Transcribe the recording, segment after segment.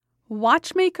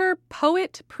Watchmaker,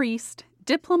 poet, priest,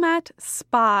 diplomat,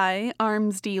 spy,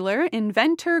 arms dealer,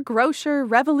 inventor, grocer,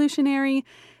 revolutionary.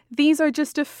 These are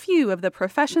just a few of the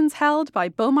professions held by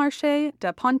Beaumarchais,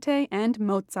 Da Ponte, and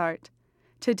Mozart.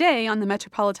 Today on the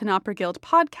Metropolitan Opera Guild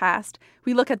podcast,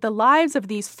 we look at the lives of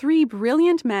these three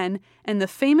brilliant men and the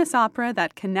famous opera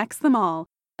that connects them all,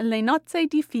 Le Nozze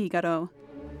di Figaro.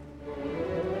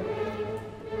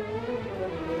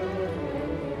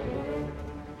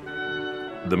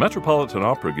 The Metropolitan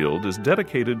Opera Guild is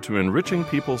dedicated to enriching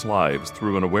people's lives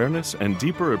through an awareness and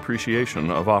deeper appreciation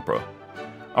of opera.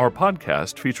 Our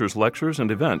podcast features lectures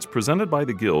and events presented by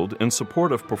the Guild in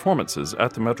support of performances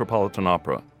at the Metropolitan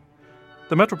Opera.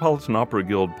 The Metropolitan Opera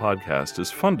Guild podcast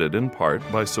is funded in part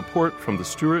by support from the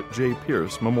Stuart J.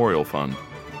 Pierce Memorial Fund.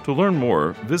 To learn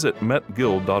more, visit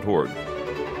metguild.org.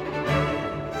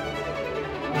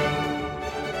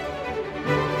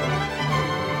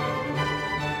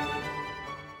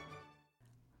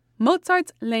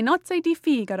 Mozart's Le Nozze di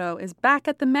Figaro is back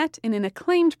at the Met in an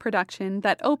acclaimed production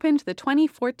that opened the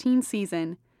 2014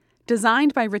 season.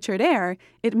 Designed by Richard Eyre,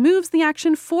 it moves the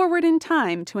action forward in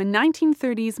time to a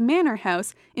 1930s manor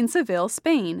house in Seville,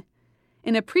 Spain.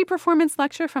 In a pre-performance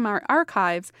lecture from our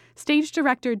archives, stage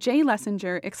director Jay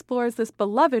Lessinger explores this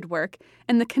beloved work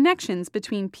and the connections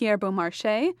between Pierre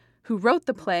Beaumarchais, who wrote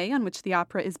the play on which the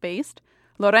opera is based,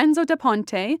 Lorenzo da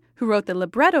Ponte, who wrote the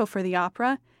libretto for the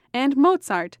opera, and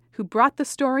Mozart, who brought the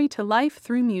story to life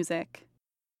through music.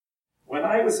 When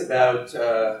I was about,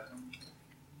 I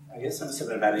must have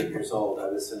been about 8 years old. I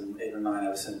was in 8 or 9, I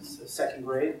was in second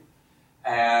grade,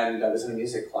 and I was in a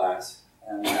music class,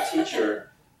 and the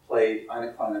teacher played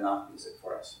Eine kleine Nacht music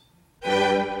for us.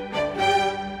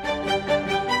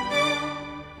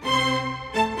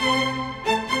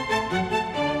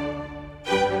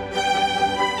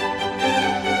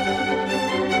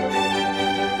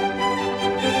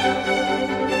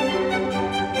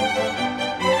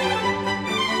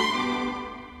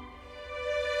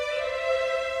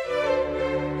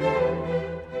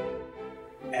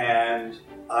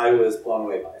 I was blown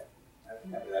away by it. I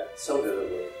remember that so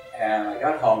vividly. And I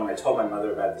got home and I told my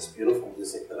mother about this beautiful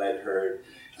music that I'd heard.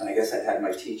 And I guess I had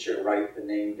my teacher write the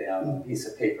name down on a piece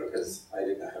of paper because I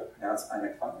didn't know how to pronounce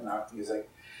Eine kleine Nacht music.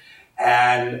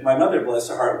 And my mother, bless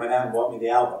her heart, went out and bought me the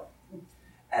album.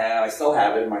 And I still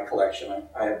have it in my collection.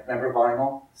 I remember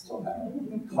vinyl, still have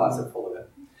it, closet full of it.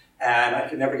 And I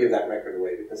could never give that record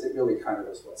away because it really kind of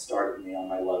was what started me on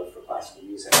my love for classical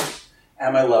music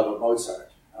and my love of Mozart.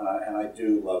 And I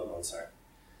do love Mozart.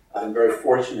 I've been very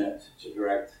fortunate to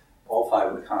direct all 5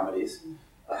 of the comedies.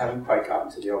 I haven't quite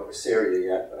gotten to the opera seria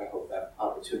yet, but I hope that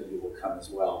opportunity will come as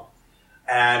well.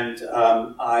 And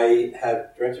I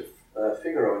have directed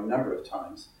Figaro a number of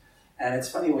times. And it's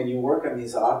funny, when you work on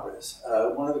these operas,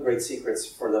 one of the great secrets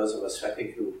for those of us, I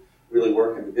think, who really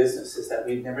work in the business is that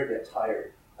we never get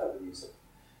tired of the music.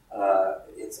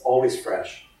 It's always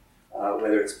fresh,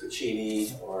 whether it's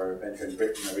Puccini or Benjamin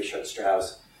Britten or Richard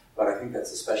Strauss. But I think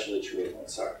that's especially true of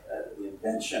Mozart. The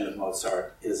invention of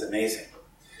Mozart is amazing.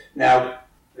 Now,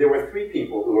 there were 3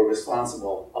 people who were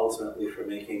responsible ultimately for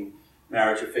making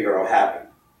Marriage of Figaro happen.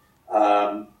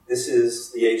 This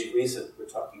is the Age of Reason we're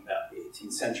talking about, the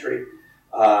 18th century.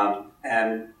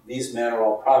 And these men are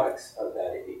all products of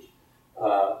that age.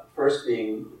 First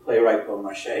being the playwright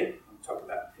Beaumarchais, I'll talk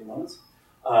about in a few moments.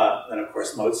 Then, of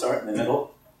course, Mozart in the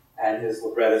middle, and his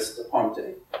librettist Da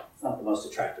Ponte. It's not the most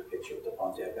attractive picture of Da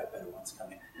Ponte. I've got better ones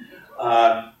coming.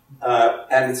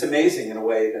 And it's amazing in a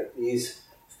way that these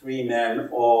 3 men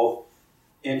all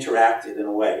interacted in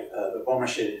a way. The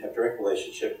Beaumarchais didn't have a direct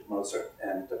relationship with Mozart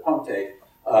and Da Ponte.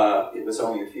 It was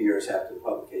only a few years after the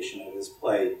publication of his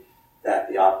play that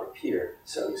the opera appeared.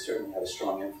 So he certainly had a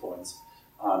strong influence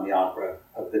on the opera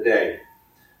of the day.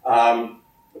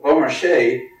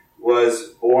 Beaumarchais was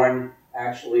born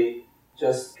actually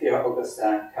just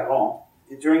Pierre-Augustin Caron.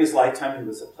 During his lifetime, he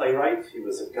was a playwright, he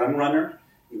was a gun runner,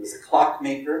 he was a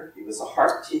clockmaker, he was a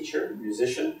harp teacher,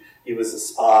 musician, he was a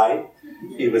spy,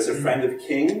 he was a friend of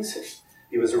kings,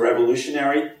 he was a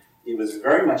revolutionary, he was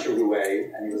very much a roue,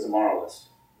 and he was a moralist.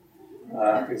 He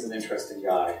was an interesting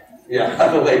guy. Yeah,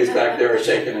 the ladies back there are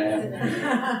shaking their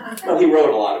head. Well, he wrote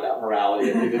a lot about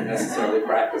morality, and he didn't necessarily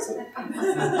practice it.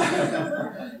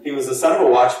 He was the son of a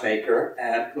watchmaker,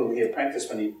 and whom he apprenticed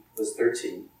when he was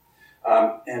 13.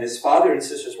 And his father and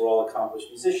sisters were all accomplished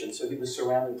musicians, so he was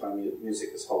surrounded by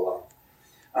music his whole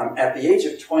life. At the age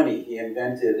of 20, he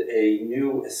invented a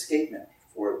new escapement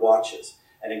for watches,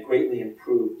 and it greatly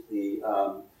improved the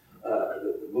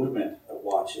movement of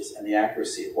watches and the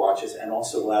accuracy of watches, and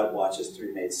also allowed watches to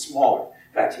be made smaller.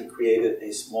 In fact, he created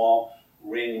a small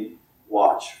ring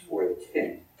watch for the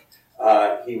king.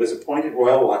 He was appointed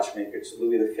royal watchmaker to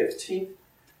Louis XV.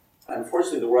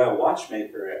 Unfortunately, the royal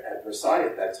watchmaker at Versailles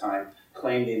at that time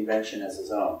claimed the invention as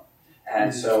his own.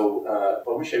 And so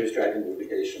Beaumarchais was dragged into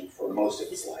litigation for most of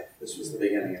his life. This was the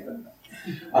beginning of it.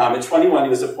 At 21, he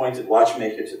was appointed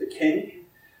watchmaker to the king.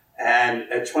 And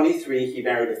at 23, he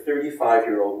married a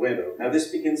 35-year-old widow. Now, this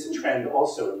begins a trend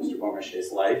also in Mr.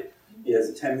 Beaumarchais' life. He has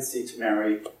a tendency to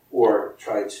marry or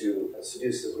try to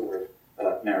seduce, as it were,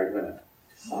 married women.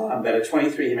 But at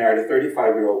 23, he married a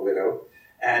 35-year-old widow,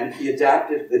 and he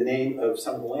adapted the name of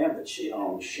some of the land that she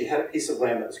owned. She had a piece of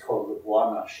land that was called Le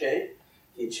Bois Marché.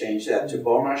 He changed that to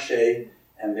Beaumarchais,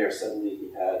 and there suddenly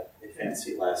he had a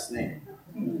fancy last name.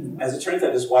 As it turns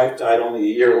out, his wife died only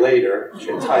a year later. She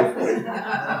had typhoid.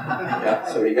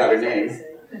 So he got her name.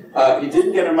 He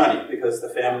didn't get her money because the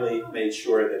family made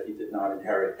sure that he did not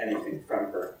inherit anything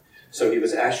from her. So he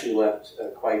was actually left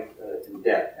quite in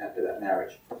debt after that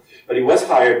marriage. But he was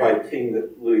hired by King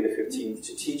Louis XV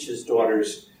to teach his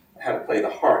daughters how to play the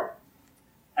harp.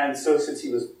 And so since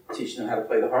he was teaching them how to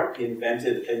play the harp, he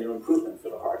invented a new improvement for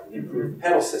the harp. He improved the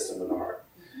pedal system of the harp.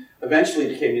 Eventually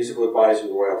he became musical advisor to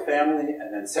the royal family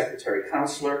and then secretary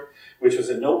counselor, which was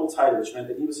a noble title which meant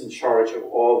that he was in charge of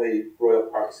all the royal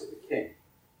parks of the king.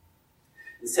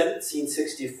 In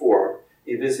 1764,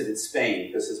 he visited Spain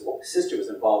because his sister was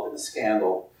involved in a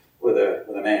scandal with a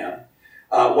man.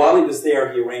 While he was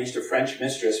there, he arranged a French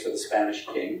mistress for the Spanish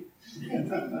king.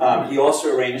 He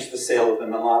also arranged the sale of the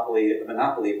monopoly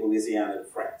of Louisiana to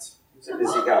France. He was a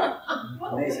busy guy.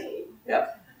 Amazing. Yeah.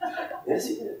 Yes,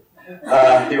 he did.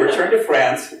 He returned to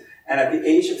France, and at the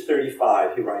age of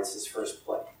 35, he writes his first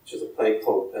play, which is a play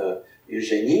called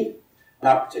Eugénie,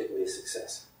 not particularly a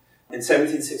success. In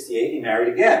 1768, he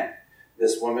married again.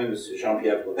 This woman was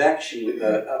Geneviève Lévesque.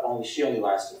 She only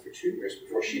lasted for 2 years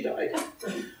before she died.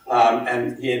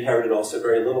 And he inherited also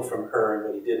very little from her, and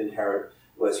what he did inherit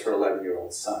was her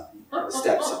 11-year-old son, a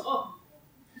stepson.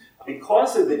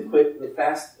 Because of the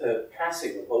fast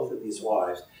passing of both of these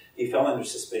wives, he fell under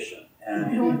suspicion.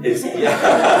 And and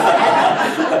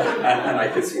I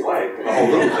could see why, the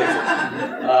whole room thinks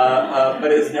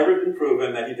but it has never been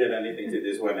proven that he did anything to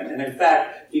these women. And in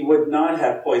fact, he would not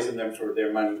have poisoned them for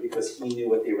their money because he knew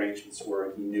what the arrangements were,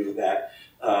 and he knew that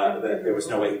there was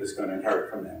no way he was going to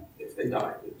inherit from them if they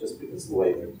died, just because of the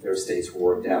way their estates were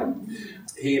worked out.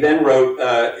 He then wrote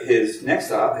his next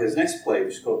play,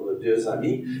 which is called Les Deux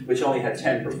Amis, which only had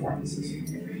 10 performances.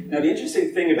 Now, the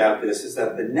interesting thing about this is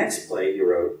that the next play he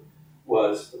wrote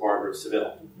was The Barber of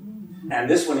Seville. And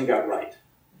this one he got right.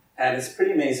 And it's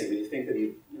pretty amazing when you think that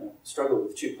he struggled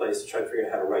with 2 plays to try to figure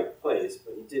out how to write plays,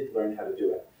 but he did learn how to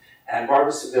do it. And Barber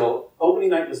of Seville, opening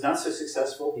night was not so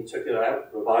successful. He took it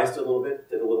out, revised it a little bit,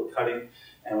 did a little cutting,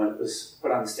 and when it was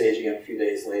put on the stage again a few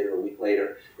days later, a week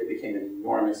later, it became an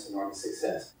enormous, enormous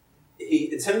success.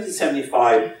 In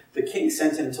 1775, the king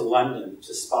sent him to London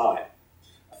to spy.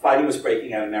 Fighting was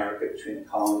breaking out in America between the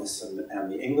colonists and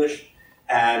the English,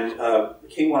 and the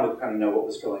king wanted to kind of know what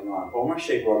was going on.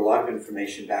 Beaumarchais brought a lot of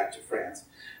information back to France,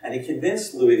 and he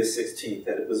convinced Louis XVI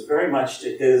that it was very much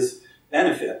to his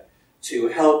benefit to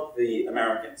help the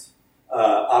Americans.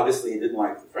 Obviously, he didn't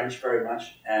like the French very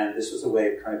much, and this was a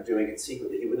way of kind of doing it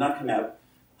secretly. He would not come out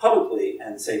publicly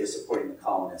and say he was supporting the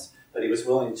colonists, but he was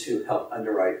willing to help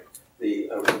underwrite the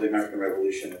American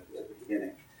Revolution at the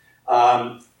beginning.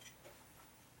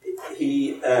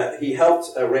 He helped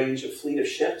arrange a fleet of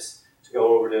ships to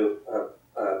go over to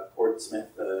Portsmouth,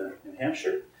 New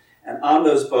Hampshire. And on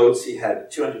those boats, he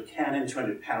had 200 cannon,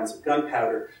 200 pounds of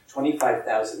gunpowder,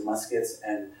 25,000 muskets,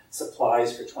 and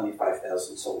supplies for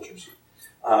 25,000 soldiers.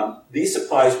 These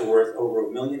supplies were worth over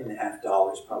 $1.5 million,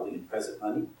 probably in present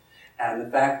money. And the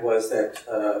fact was that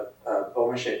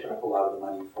Beaumarchais put up a lot of the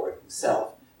money for it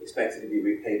himself, expected to be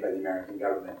repaid by the American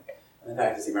government. And the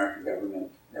fact is the American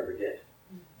government never did.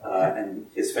 And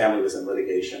his family was in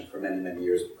litigation for many, many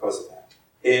years because of that.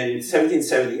 In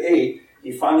 1778,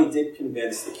 he finally did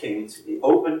convince the king to be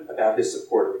open about his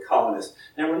support of the colonists.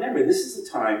 Now remember, this is the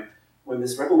time when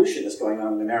this revolution is going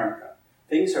on in America.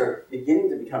 Things are beginning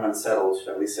to become unsettled,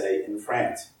 shall we say, in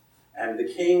France. And the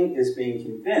king is being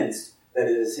convinced that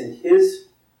it is in his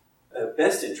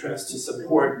best interest to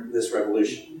support this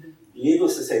revolution.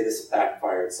 Needless to say, this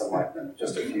backfired somewhat in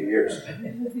just a few years.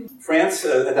 France,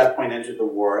 at that point, entered the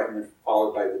war, and then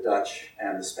followed by the Dutch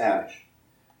and the Spanish.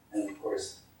 And, of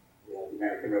course, the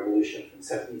American Revolution from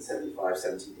 1775,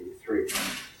 1783.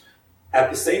 At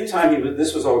the same time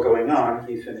this was all going on,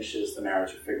 he finishes The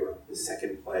Marriage of Figaro, his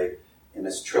second play in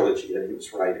this trilogy that he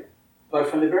was writing. But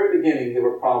from the very beginning, there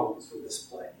were problems with this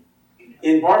play.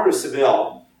 In Barber of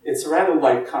Seville, It's a rather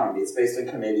light comedy. It's based on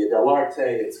Commedia dell'arte.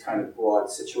 It's kind of broad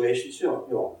situations. You all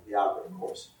know the opera, of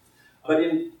course. But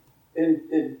in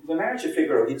The Marriage of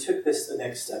Figaro, he took this the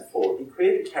next step forward. He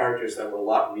created characters that were a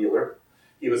lot realer.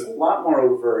 He was a lot more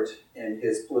overt in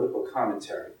his political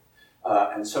commentary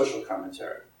and social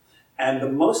commentary. And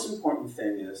the most important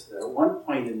thing is that at one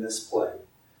point in this play,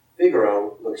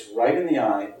 Figaro looks right in the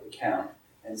eye of the Count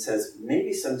and says,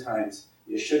 maybe sometimes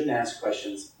you shouldn't ask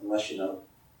questions unless you know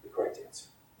the correct answer.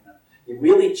 He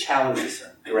really challenges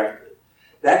him directly.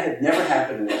 That had never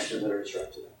happened in Western literature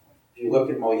up to that point. If you look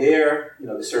at Moliere,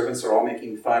 the servants are all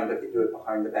making fun, but they do it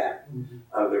behind the back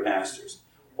of their masters.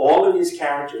 All of these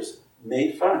characters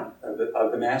made fun of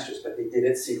the masters, but they did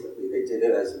it secretly. They did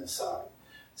it as an aside.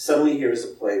 Suddenly here's a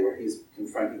play where he's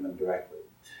confronting them directly.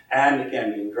 And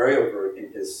again, being very overt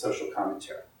in his social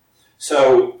commentary.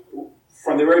 So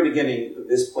from the very beginning,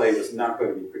 this play was not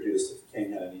going to be produced if the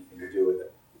king had anything to do with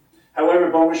it.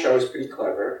 However, Beaumarchais was pretty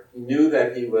clever. He knew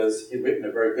that he'd written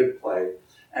a very good play,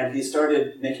 and he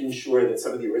started making sure that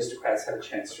some of the aristocrats had a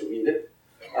chance to read it,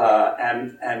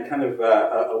 and kind of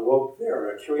awoke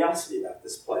their curiosity about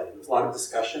this play. There was a lot of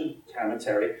discussion,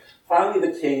 commentary. Finally,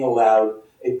 the king allowed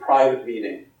a private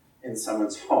reading in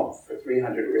someone's home for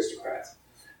 300 aristocrats.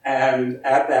 And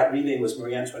at that reading was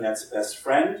Marie Antoinette's best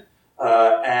friend,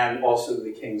 and also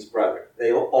the king's brother.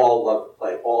 They all loved the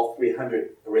play. All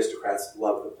 300 aristocrats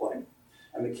loved the play.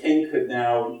 And the king could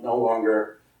now no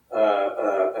longer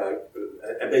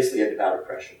basically had devout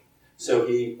oppression. So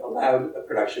he allowed a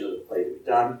production of the play to be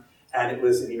done, and it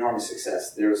was an enormous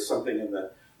success. There was something in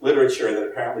the literature that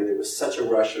apparently there was such a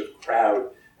rush of crowd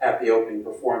at the opening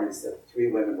performance that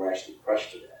 3 women were actually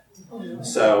crushed to death.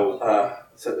 So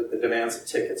that the demands of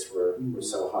tickets were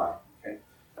so high. Okay?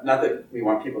 Not that we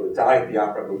want people to die at the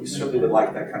opera, but we certainly would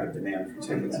like that kind of demand for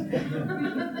tickets.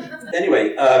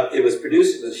 Anyway, it was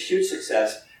produced, it was a huge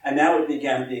success, and now it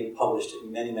began being published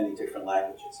in many, many different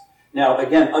languages. Now,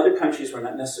 again, other countries were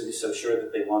not necessarily so sure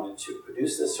that they wanted to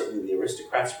produce this. Certainly the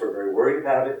aristocrats were very worried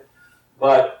about it.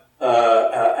 But,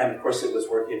 and of course it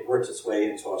worked its way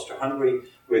into Austria-Hungary,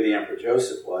 where the Emperor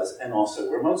Joseph was, and also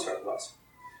where Mozart was.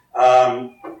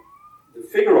 The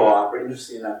Figaro opera,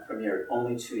 interestingly enough, premiered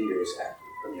only 2 years after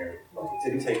the premiere. It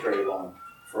didn't take very long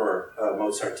for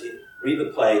Mozart to read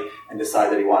the play and decide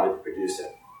that he wanted to produce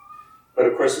it. But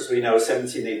of course, as we know,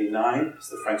 1789 is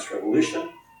the French Revolution,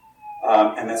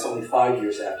 and that's only 5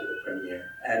 years after the premiere.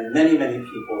 And many, many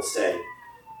people say,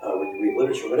 when you read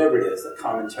literature, whatever it is, the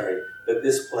commentary, that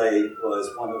this play was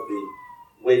one of the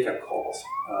wake-up calls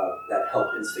that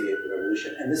helped instigate the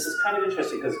revolution. And this is kind of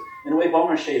interesting because, in a way,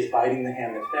 Beaumarchais is biting the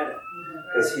hand that fed him,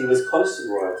 because he was close to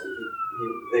royalty.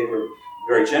 They were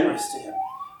very generous to him.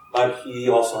 But he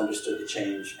also understood the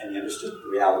change, and he understood the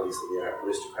realities that the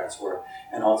aristocrats were.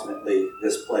 And ultimately,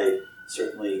 this play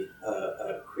certainly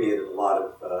created a lot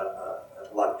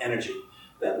of energy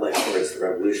that led towards the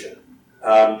revolution.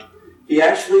 He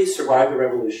actually survived the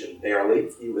revolution barely.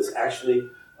 He was actually,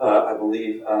 I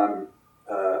believe,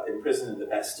 imprisoned in the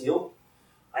Bastille,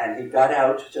 and he got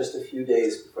out just a few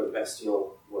days before the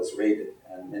Bastille was raided,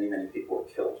 and many, many people were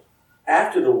killed.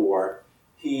 After the war,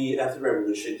 after the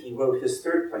revolution, he wrote his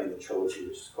third play in the trilogy,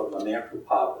 which is called La Mère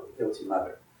Coupable, The Guilty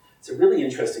Mother. It's a really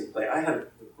interesting play. I had the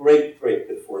great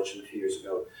good fortune a few years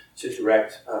ago to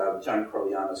direct John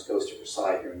Corigliano's Ghost of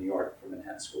Versailles here in New York for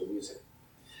Manhattan School of Music.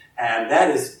 And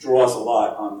that draws a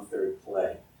lot on the third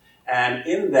play. And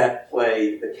in that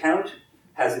play, the Count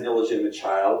has an illegitimate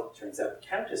child. Turns out the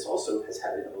Countess also has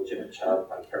had an illegitimate child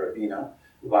by Cherubino,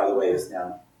 who, by the way, is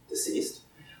now deceased.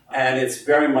 And it's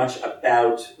very much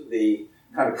about the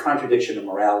kind of contradiction of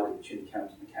morality between the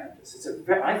Count and the Countess.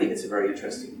 I think it's a very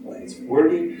interesting play. It's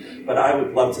wordy, but I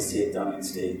would love to see it done on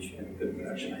stage in a good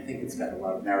production. I think it's got a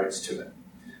lot of merits to it.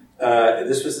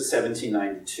 This was in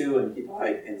 1792, and he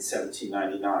died in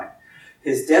 1799.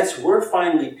 His debts were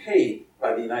finally paid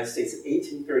by the United States in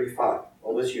 1835,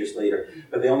 all those years later,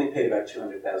 but they only paid about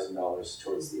 $200,000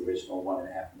 towards the original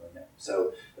 $1.5 million.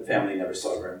 So the family never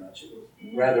saw very much. It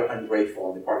was rather ungrateful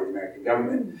on the part of the American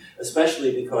government,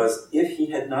 especially because if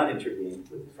he had not intervened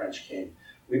with the French king,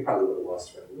 we probably would have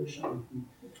lost the revolution.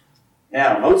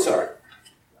 Now, Mozart.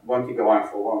 One could go on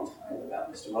for a long time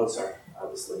about Mr. Mozart,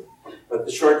 obviously. But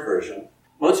the short version,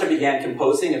 Mozart began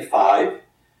composing at 5.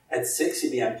 At 6, he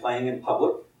began playing in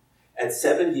public. At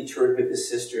 7, he toured with his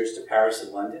sisters to Paris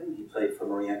and London. He played for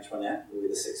Marie Antoinette, Louis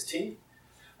XVI.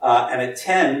 And at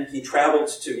 10, he traveled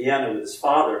to Vienna with his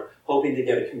father, hoping to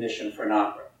get a commission for an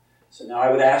opera. So now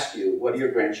I would ask you, what are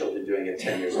your grandchildren doing at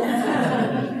 10 years old?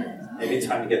 Maybe it's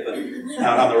time to get them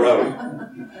out on the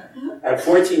road. At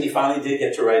 14, he finally did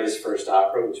get to write his first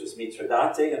opera, which was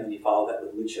Mithridate, and then he followed that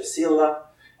with Lucia Silla.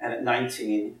 and at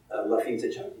 19, La Finta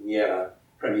Giardiniera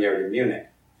premiered in Munich.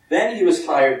 Then he was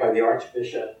hired by the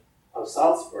Archbishop of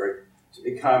Salzburg to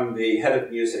become the head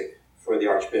of music for the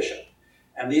Archbishop.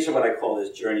 And these are what I call his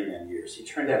journeyman years. He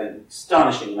turned out an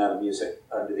astonishing amount of music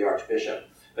under the Archbishop,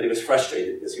 but he was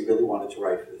frustrated because he really wanted to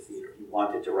write for the theater. He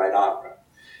wanted to write opera.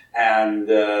 And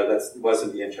that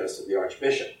wasn't the interest of the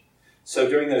Archbishop. So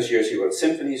during those years, he wrote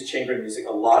symphonies, chamber music,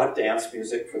 a lot of dance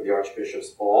music for the Archbishop's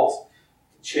balls,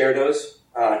 concertos.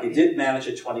 He did manage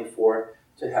at 24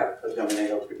 to have a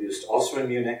Domenego produced also in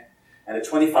Munich. And at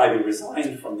 25, he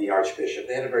resigned from the Archbishop.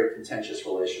 They had a very contentious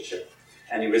relationship.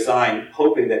 And he resigned,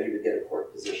 hoping that he would get a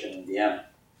court position in Vienna.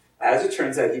 As it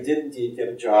turns out, he did indeed get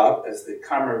a job as the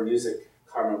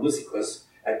Kammermusicus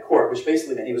at court, which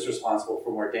basically meant he was responsible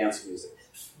for more dance music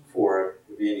for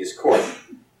the Viennese court.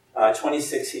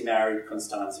 26, he married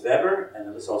Constanze Weber, and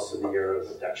it was also the year of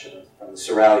abduction from the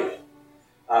Seraglio.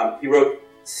 He wrote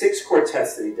 6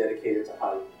 quartets that he dedicated to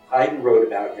Haydn. Haydn wrote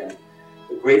about him,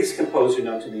 "The greatest composer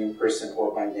known to me in person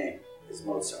or by name is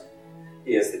Mozart.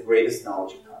 He has the greatest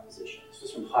knowledge of composition." This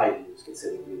was from Haydn, who was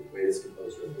considered to be the greatest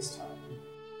composer of his time.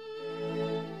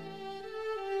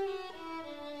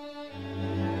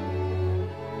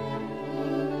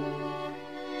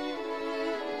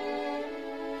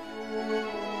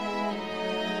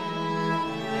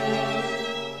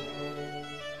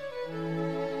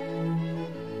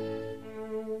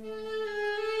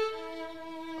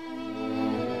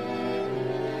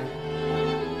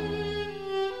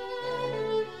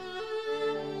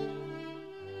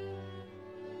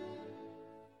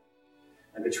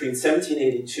 Between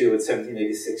 1782 and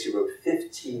 1786, he wrote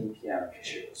 15 piano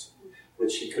concertos,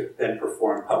 which he could then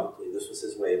perform publicly. This was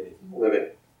his way of making a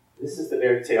living. This is the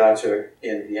Werktheater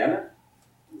in Vienna.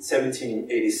 In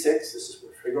 1786, this is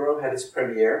where Figaro had its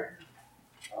premiere.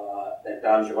 Then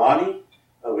Don Giovanni,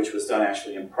 which was done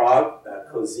actually in Prague,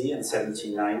 Così in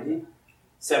 1790.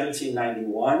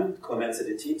 1791, Clemenza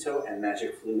di Tito and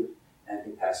Magic Flute, and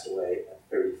he passed away at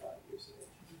 35 years of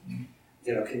age.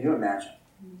 You know, can you imagine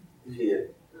if he had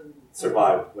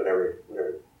survived whatever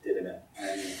did him in?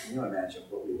 I mean, can you imagine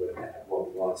what we would have had,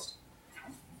 what we lost?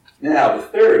 Now, the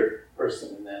third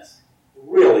person in this,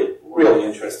 really, really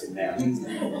interesting man,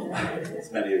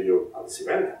 as many of you obviously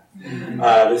read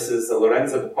that. This is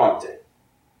Lorenzo da Ponte.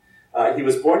 He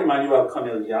was born Emanuele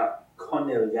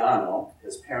Conegliano.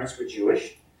 His parents were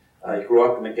Jewish. He grew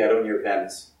up in the ghetto near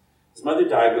Venice. His mother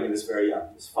died when he was very young.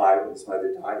 He was 5 when his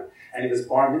mother died. And he was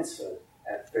bar mitzvah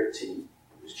at 13.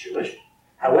 He was Jewish.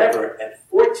 However, at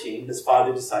 14, his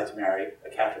father decided to marry a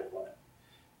Catholic woman.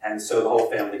 And so the whole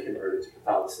family converted to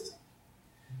Catholicism.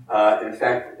 In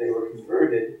fact, they were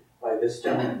converted by this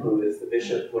gentleman who is the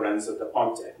Bishop Lorenzo da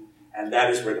Ponte. And that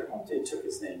is where da Ponte took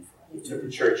his name from. He took a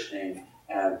church name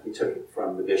and he took it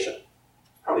from the bishop.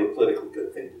 Probably a politically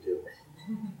good thing to do.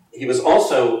 He was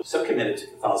also so committed to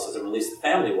Catholicism, or at least the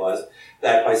family was,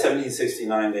 that by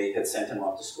 1769 they had sent him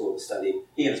off to school to study.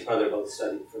 He and his brother both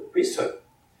studied for the priesthood.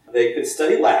 They could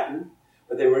study Latin,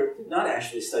 but they did not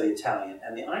actually study Italian.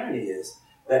 And the irony is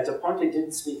that da Ponte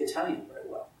didn't speak Italian very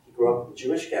well. He grew up in a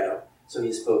Jewish ghetto, so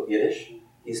he spoke Yiddish,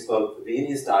 he spoke the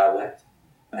Viennese dialect,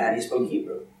 and he spoke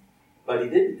Hebrew. But he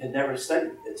had never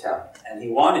studied Italian, and he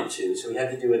wanted to, so he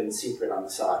had to do it in secret on the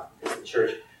side, because the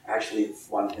church actually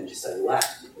wanted him to study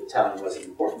Latin. Italian wasn't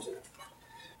important to him.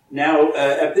 Now,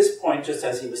 at this point, just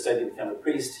as he was studying to become a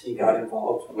priest, he got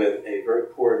involved with a very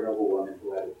poor noblewoman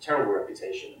who had a terrible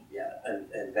reputation in Vienna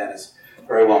and Venice,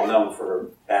 very well known for her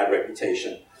bad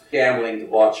reputation, gambling,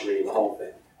 debauchery, the whole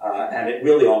thing. And it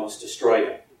really almost destroyed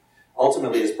him.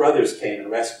 Ultimately, his brothers came and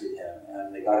rescued him,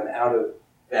 and they got him out of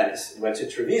Venice and went to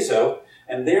Treviso,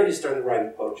 and there he started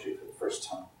writing poetry for the first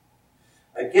time.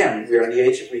 Again, we're in the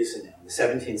age of reason now, the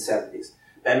 1770s.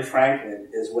 Ben Franklin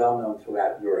is well known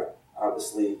throughout Europe.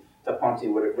 Obviously, da Ponte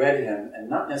would have read him and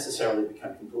not necessarily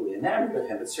become completely enamored of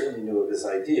him, but certainly knew of his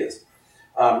ideas.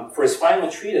 For his final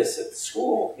treatise at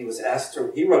school, he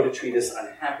wrote a treatise on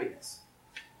happiness.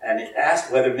 And it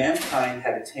asked whether mankind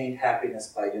had attained happiness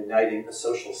by uniting a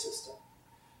social system.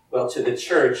 Well, to the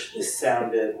church, this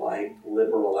sounded like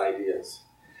liberal ideas.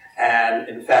 And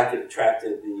in fact, it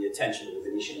attracted the attention of the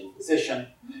Venetian Inquisition.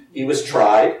 He was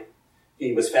tried.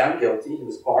 He was found guilty. He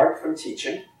was barred from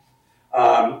teaching.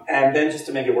 And then, just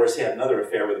to make it worse, he had another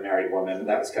affair with a married woman, and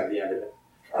that was kind of the end of it.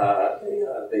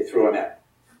 They threw him out.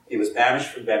 He was banished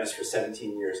from Venice for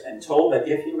 17 years and told that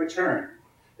if he returned,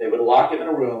 they would lock him in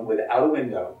a room without a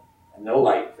window and no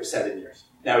light for 7 years.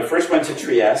 Now, he first went to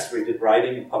Trieste, where he did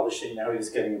writing and publishing. Now he was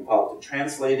getting involved in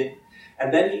translating.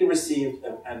 And then he received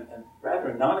a rather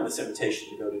anonymous invitation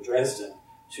to go to Dresden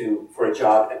for a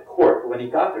job at court. But when he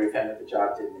got there, he found that the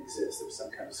job didn't exist. There was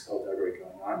some kind of skullduggery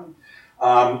going on.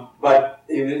 But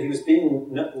he was being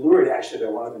lured, actually,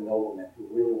 by one of the noblemen who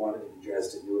really wanted him in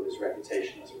Dresden, knew of his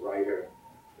reputation as a writer,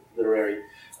 literary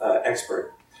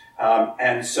expert.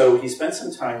 And so he spent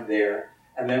some time there.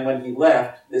 And then when he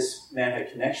left, this man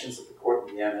had connections at the court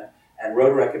in Vienna and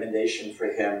wrote a recommendation for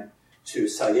him to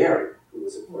Salieri, who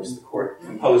was, of course, the court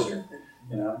composer.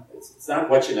 You know, it's not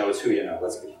what you know, it's who you know,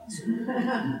 let's be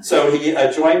honest. So he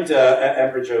joined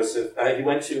Emperor Joseph. He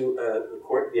went to the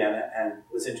court in Vienna and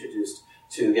was introduced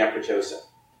to the Emperor Joseph,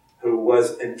 who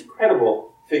was an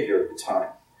incredible figure at the time.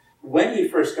 When he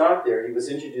first got there, he was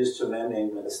introduced to a man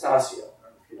named Metastasio. I don't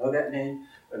know if you know that name,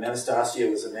 but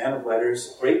Metastasio was a man of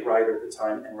letters, a great writer at the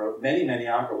time, and wrote many, many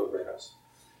opera librettos.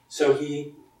 So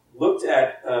he looked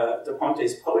at Da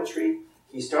Ponte's poetry.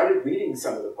 He started reading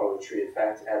some of the poetry, in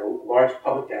fact, at a large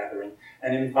public gathering,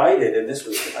 and invited, and this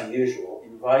was unusual,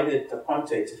 invited Da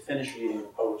Ponte to finish reading the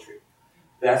poetry.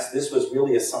 This was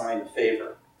really a sign of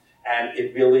favor, and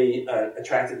it really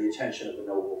attracted the attention of the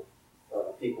noble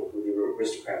people, who the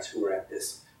aristocrats who were at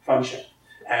this function.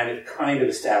 And it kind of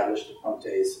established Da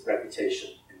Ponte's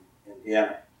reputation in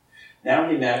Vienna. Now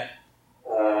he met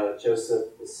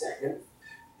Joseph II.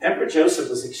 Emperor Joseph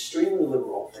was extremely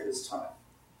liberal for his time.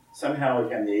 Somehow,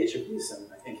 again, the age of reason,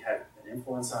 I think, had an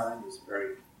influence on him. He was a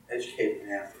very educated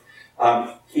man.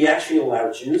 He actually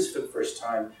allowed Jews for the first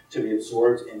time to be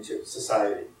absorbed into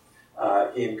society.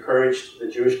 He encouraged the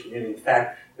Jewish community. In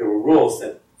fact, there were rules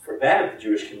that forbade the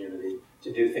Jewish community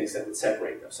to do things that would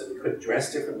separate them. So they couldn't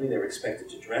dress differently. They were expected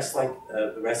to dress like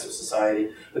the rest of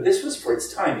society. But this was, for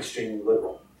its time, extremely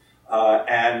liberal.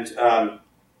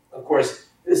 Of course,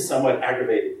 this somewhat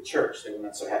aggravated the church. They were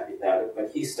not so happy about it, but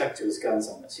he stuck to his guns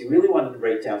on this. He really wanted to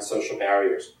break down social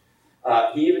barriers.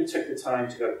 He even took the time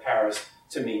to go to Paris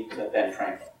to meet Ben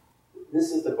Franklin.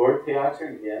 This is the Burgtheater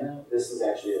in Vienna. This is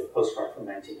actually a postcard from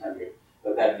 1900,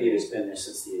 but that theater's been there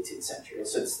since the 18th century,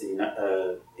 since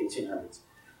the 1700s.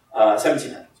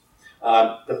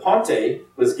 Da Ponte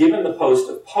was given the post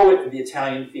of poet of the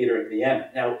Italian theater in Vienna.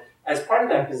 Now, as part of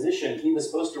that position, he was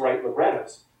supposed to write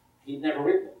librettos. He'd never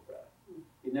written a libretto.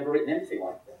 He'd never written anything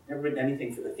like that. Never written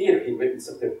anything for the theater. He'd written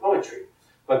some good poetry.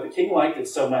 But the king liked it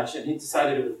so much, and he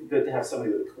decided it would be good to have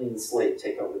somebody with a clean slate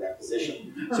take over that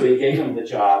position. So he gave him the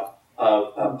job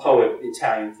of poet of the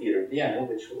Italian theater in Vienna,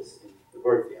 which was in the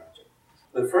Burgtheater.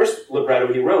 The first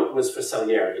libretto he wrote was for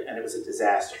Salieri, and it was a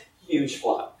disaster. Huge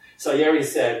flop. Salieri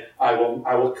said, I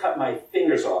will cut my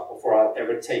fingers off before I'll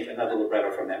ever take another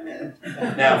libretto from that man.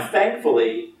 Now,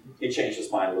 thankfully, he changed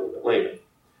his mind a little bit later.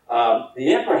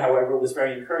 The emperor, however, was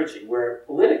very encouraging, where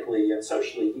politically and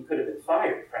socially he could have been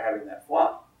fired for having that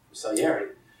flop for Salieri.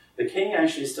 The king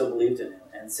actually still believed in him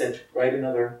and said, write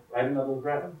another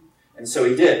libretto. And so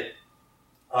he did.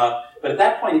 But at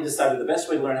that point, he decided the best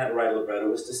way to learn how to write a libretto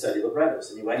was to study librettos.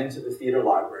 And he went into the theater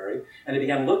library, and he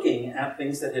began looking at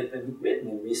things that had been written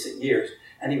in recent years.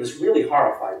 And he was really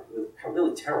horrified with how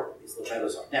really terrible these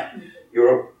librettos are. Now,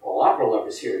 you're all opera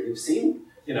lovers here. You've seen,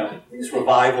 these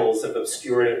revivals of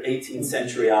obscure 18th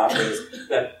century operas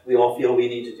that we all feel we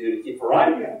need to do to keep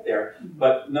variety out there.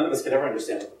 But none of us could ever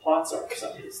understand what the plots are for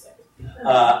some of these things.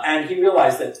 And he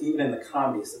realized that even in the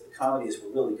comedies were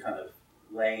really kind of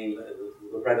lame. The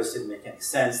librettos didn't make any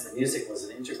sense. The music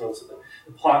wasn't integral to the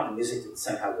plot. The music didn't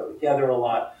somehow go together a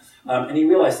lot. And he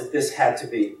realized that this had to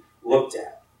be looked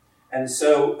at. And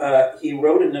so he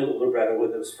wrote a new libretto.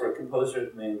 It was for a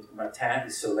composer named Martin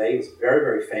Isolé. He was very,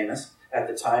 very famous at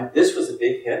the time. This was a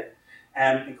big hit.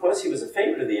 And because he was a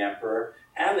favorite of the emperor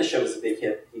and the show was a big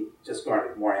hit, he just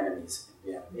garnered more enemies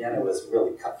in Vienna. Vienna was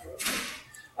really cutthroat.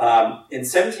 In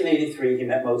 1783, he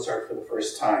met Mozart for the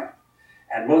first time.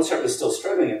 And Mozart was still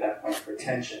struggling at that point for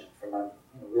attention.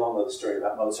 We all know the story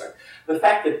about Mozart. The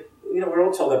fact that, we're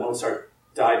all told that Mozart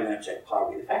died in abject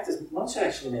poverty. The fact is, Mozart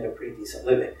actually made a pretty decent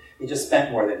living. He just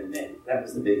spent more than he made. That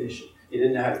was the big issue. He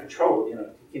didn't know how to control it,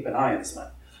 to keep an eye on his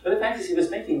money. But the fact is, he was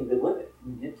making a good living.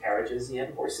 He had carriages, he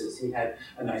had horses, he had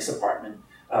a nice apartment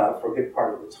for a good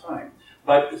part of the time.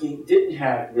 But he didn't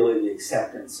have really the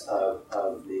acceptance of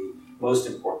the most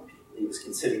important people. He was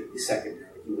considered to be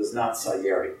secondary. He was not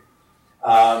Salieri.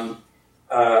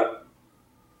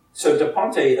 So Da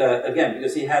Ponte, again,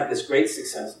 because he had this great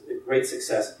success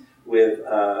with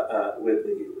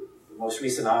the most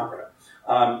recent opera,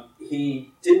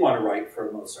 he did want to write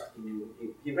for Mozart.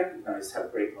 He recognized how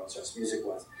great Mozart's music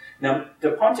was. Now,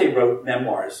 Da Ponte wrote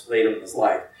memoirs later in his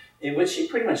life, in which he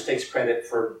pretty much takes credit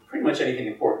for pretty much anything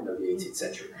important of the 18th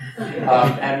century.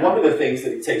 And one of the things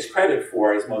that he takes credit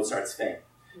for is Mozart's fame.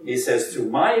 He says, through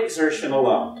my exertion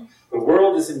alone, the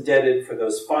world is indebted for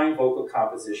those fine vocal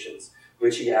compositions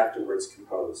which he afterwards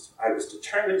composed. I was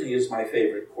determined to use my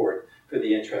favorite court for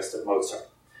the interest of Mozart.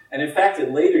 And in fact,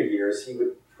 in later years, he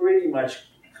would pretty much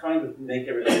kind of make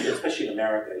everything, especially in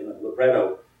America,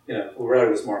 libretto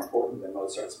was more important than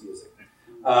Mozart's music.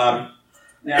 Now,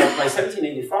 by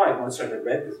 1785, Mozart had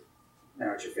read the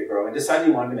Marriage of Figaro and decided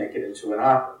he wanted to make it into an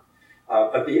opera.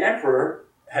 But the emperor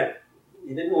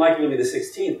he didn't like Louis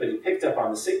XVI, but he picked up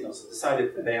on the signals and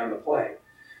decided to ban the play.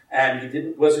 And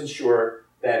he wasn't sure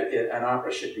that an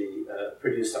opera should be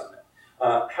produced on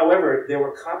it. However, there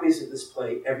were copies of this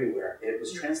play everywhere. It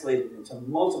was translated into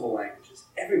multiple languages.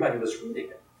 Everybody was reading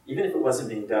it, even if it wasn't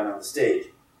being done on the stage.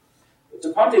 But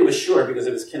Da Ponte was sure, because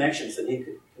of his connections, that he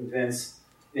could convince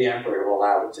the emperor to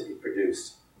allow it to be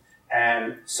produced.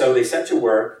 And so they set to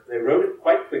work. They wrote it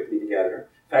quite quickly together.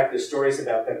 In fact, there's stories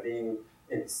about them being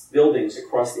in buildings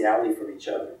across the alley from each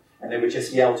other, and they would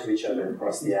just yell to each other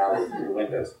across the alley through the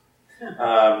windows.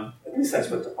 At least that's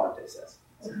what Da Ponte says.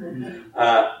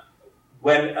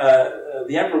 When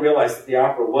the emperor realized that the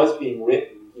opera was being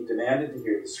written, he demanded to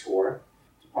hear the score.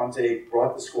 Da Ponte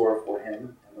brought the score for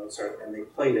him and Mozart, and they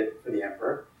played it for the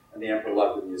emperor, and the emperor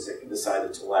loved the music and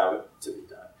decided to allow it to be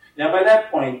done. Now, by that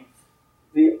point,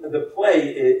 the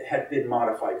play had been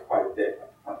modified quite a bit.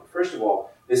 First of all,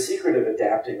 the secret of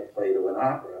adapting a play to an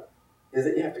opera is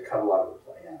that you have to cut a lot of the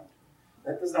play out.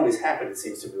 That doesn't always happen, it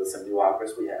seems to me, with some new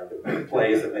operas we have. That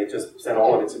plays and they just set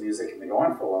all of it to music and they go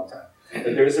on for a long time.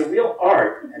 But there's a real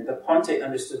art, and Da Ponte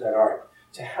understood that art,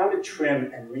 to how to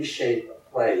trim and reshape a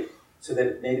play so that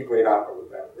it made a great opera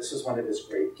libretto. This was one of his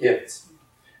great gifts.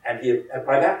 And he had,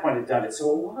 by that point, had done it. So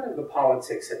a lot of the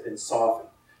politics had been softened,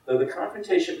 though the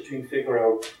confrontation between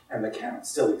Figaro and the Count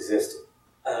still existed.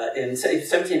 In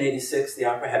 1786, the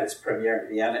opera had its premiere in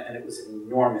Vienna, and it was an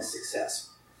enormous success.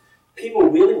 People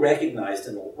really recognized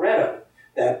in the libretto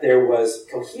that there was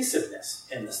cohesiveness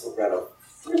in this libretto,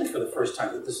 really for the first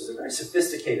time, that this was a very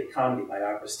sophisticated comedy by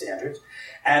opera standards,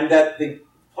 and that the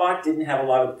plot didn't have a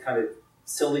lot of the kind of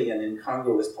silly and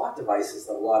incongruous plot devices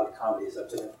that a lot of comedies up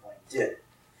to that point did.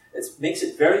 It makes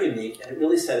it very unique, and it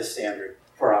really set a standard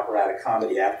for operatic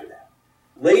comedy after that.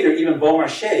 Later, even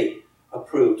Beaumarchais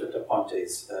approved of Da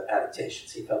Ponte's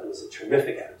adaptations. He felt it was a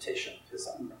terrific adaptation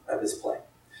of his play.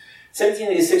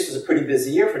 1786 was a pretty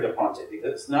busy year for Da Ponte,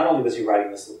 because not only was he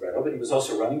writing this libretto, but he was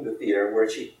also running the theater,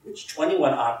 which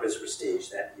 21 operas were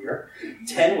staged that year,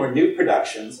 10 were new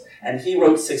productions, and he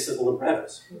wrote 6 of the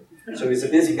librettos. So he was a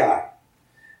busy guy.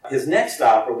 His next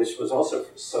opera, which was also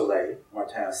for Soleil,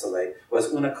 Martin Soleil,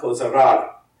 was Una Cosa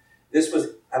Rara. This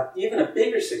was even a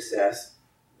bigger success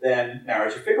than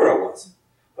Marriage of Figaro was.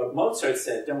 But Mozart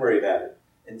said, don't worry about it.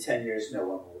 In 10 years, no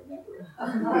one will remember it.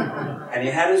 And he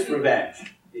had his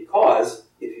revenge, because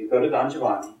if you go to Don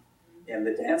Giovanni, in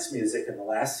the dance music in the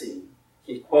last scene,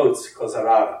 he quotes Cosa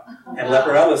Rara. And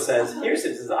Leporello says, here's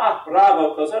it. He says,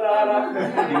 bravo, Cosa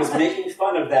Rara. He was making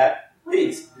fun of that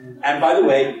piece. And by the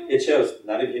way, it shows,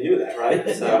 none of you knew that, right?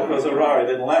 So Cosa Rara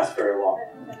didn't last very long.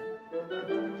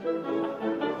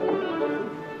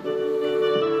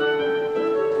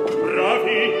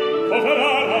 Bravi, Cosa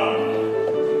Rara.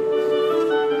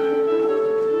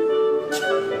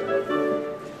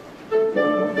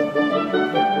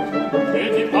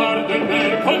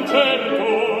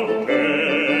 Concerto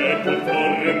e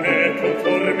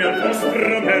conforme al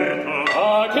vostro merta.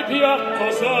 Ah, che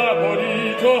piatto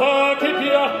saporito, ah, che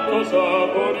piatto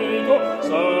saporito,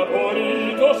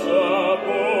 saporito,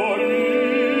 saporito.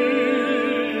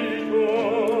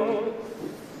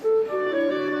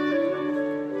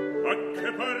 A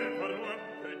che parlo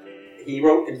appetito. He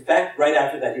wrote, in fact, right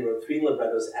after that, he wrote 3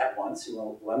 librettos at once. He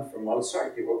wrote one for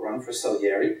Mozart, he wrote one for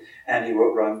Salieri, and he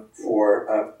wrote one for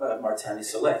Martin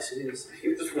Soleil. So he was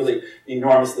really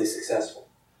enormously successful.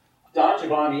 Don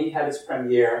Giovanni had its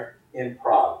premiere in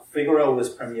Prague. Figaro was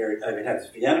premiered, it had its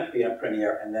Vienna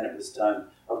premiere, and then it was done,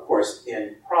 of course,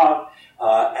 in Prague.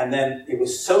 And then it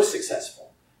was so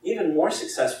successful, even more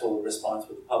successful in response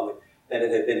with the public than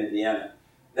it had been in Vienna,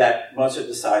 that Mozart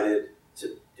decided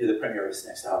to do the premiere of his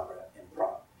next opera in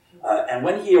Prague. And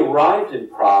when he arrived in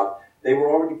Prague, they were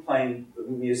already playing the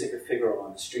music of Figaro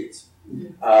on the streets.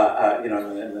 In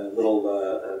the little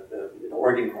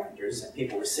organ grinders, and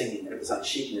people were singing, and it was on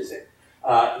sheet music.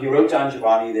 He wrote Don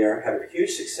Giovanni there, had a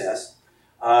huge success,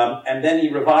 and then he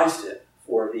revised it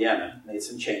for Vienna, made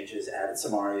some changes, added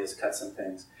some arias, cut some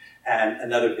things, and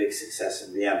another big success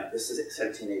in Vienna. This is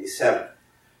 1787.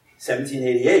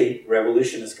 1788,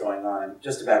 revolution is going on,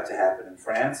 just about to happen in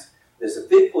France. There's a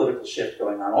big political shift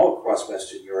going on all across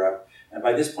Western Europe, and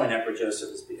by this point, Emperor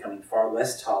Joseph is becoming far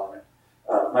less tolerant,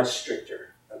 much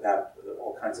stricter about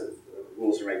all kinds of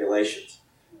rules and regulations.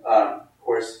 Of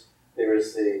course, there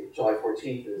is the July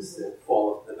 14th is the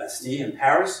fall of the Bastille in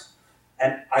Paris.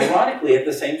 And ironically, at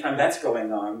the same time that's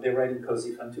going on, they're writing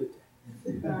Così fan tutte,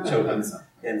 Chopin's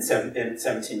in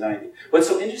 1790. What's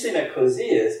so interesting about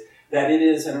Così is that it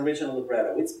is an original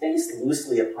libretto. It's based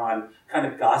loosely upon kind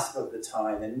of gossip of the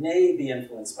time and may be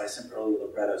influenced by some early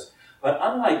librettos. But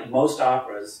unlike most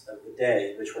operas of the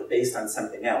day, which were based on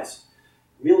something else,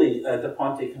 really, Da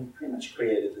Ponte pretty much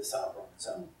created this opera, its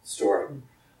own story.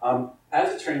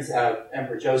 As it turns out,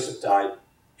 Emperor Joseph died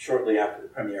shortly after the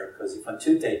premiere of Così fan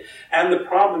tutte. And the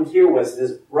problem here was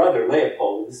his brother,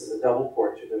 Leopold. This is a double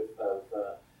portrait of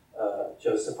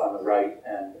Joseph on the right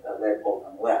and Leopold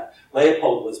on the left.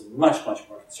 Leopold was much, much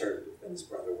more conservative than his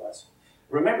brother was.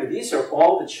 Remember, these are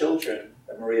all the children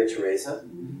of Maria Theresa,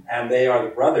 and they are the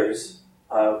brothers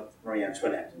of Marie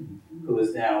Antoinette, who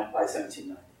is now, by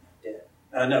 1790, dead.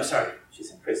 She's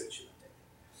in prison. She's not dead.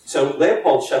 So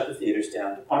Leopold shut the theaters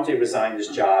down. Da Ponte resigned his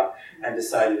job and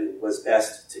decided it was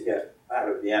best to get out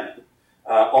of Vienna.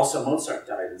 Also, Mozart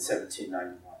died in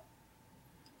 1791.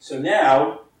 So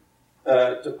now,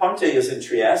 Da Ponte is in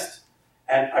Trieste,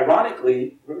 and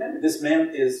ironically, remember, this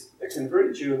man is a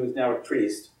converted Jew who's now a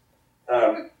priest.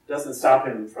 Doesn't stop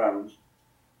him from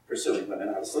pursuing women,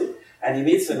 obviously, and he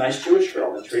meets a nice Jewish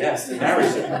girl in Trieste and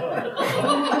marries her.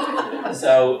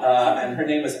 And her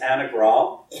name was Anna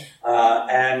Grahl,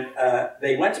 and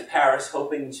they went to Paris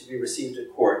hoping to be received at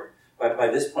court, but by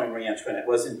this point Marie Antoinette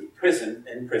was in prison,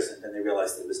 and they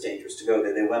realized that it was dangerous to go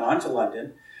there. They went on to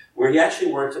London, where he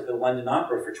actually worked at the London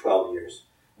Opera for 12 years,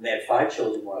 and they had 5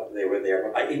 children while they were there,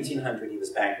 but by 1800 he was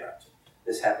bankrupt.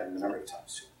 This happened a number of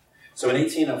times too. So in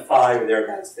 1805 or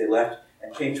thereabouts, they left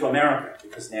and came to America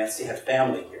because Nancy had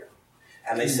family here.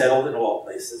 And they settled in all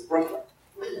places, Brooklyn.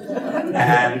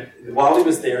 And while he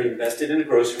was there, he invested in a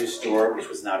grocery store, which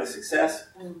was not a success.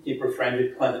 He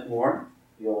befriended Clement Moore,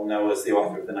 you all know as the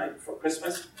author of The Night Before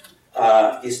Christmas.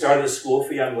 He started a school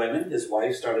for young women. His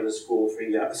wife started a school for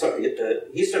young...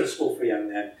 he started a school for young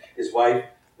men. His wife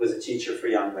was a teacher for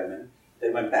young women. They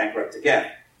went bankrupt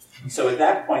again. So at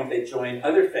that point, they joined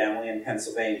other family in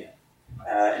Pennsylvania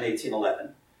in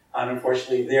 1811. And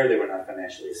unfortunately, there they were not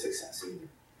financially a success either.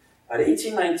 At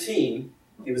 1819,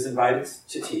 he was invited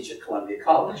to teach at Columbia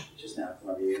College, which is now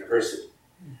Columbia University.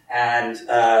 And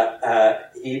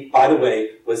he, by the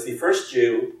way, was the first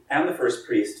Jew and the first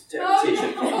priest to ever teach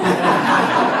at Columbia.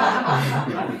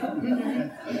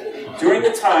 During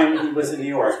the time he was in New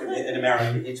York, in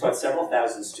America, he taught several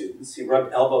thousand students. He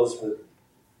rubbed elbows with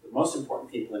the most important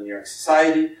people in New York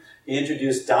society. He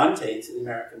introduced Dante to the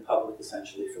American public,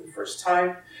 essentially, for the first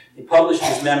time. He published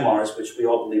his memoirs, which we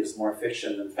all believe is more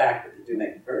fiction than fact, but they do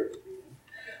make a very good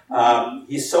reading.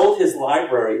 He sold his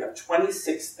library of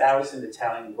 26,000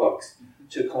 Italian books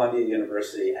to Columbia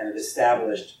University, and it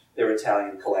established their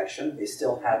Italian collection. They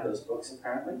still have those books,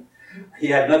 apparently. He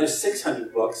had another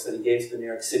 600 books that he gave to the New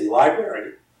York City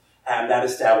Library, and that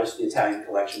established the Italian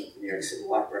collection of the New York City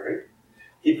Library.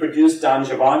 He produced Don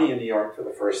Giovanni in New York for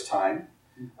the first time.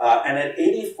 And at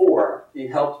 84, he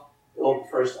helped build the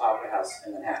first opera house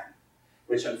in Manhattan,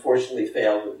 which unfortunately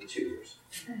failed within 2 years.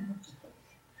 And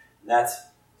that's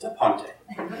Da Ponte.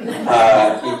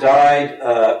 He died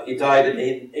at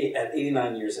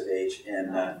 89 years of age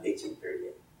in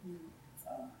 1838.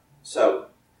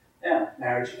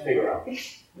 Marriage to Figaro.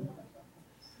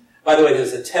 By the way,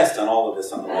 there's a test on all of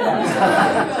this on the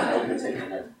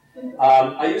website.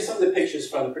 I used some of the pictures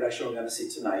from the production we're going to see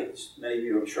tonight, which many of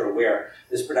you I'm sure are aware.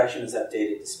 This production is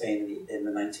updated to Spain in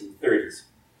the 1930s.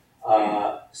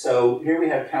 So here we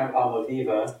have Count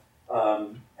Almaviva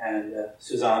and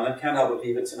Susanna. Count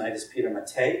Almaviva tonight is Peter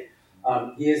Mattei.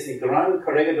 He is the Gran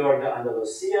Corregidor de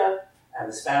Andalusia and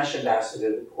the Spanish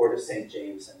ambassador to the court of St.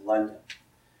 James in London.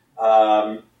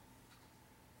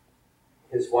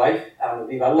 His wife,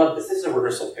 Almaviva, I love this. This is a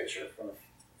rehearsal picture from a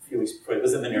few weeks before. It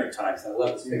was in the New York Times, and I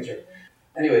love this picture.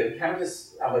 Anyway, the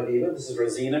Countess Almaviva, this is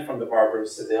Rosina from the Barber of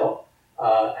Seville,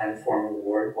 and former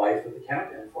ward wife of the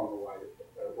Count, and former wife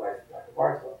of Dr.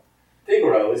 Bartolo.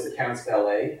 Figaro is the Count's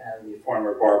valet and the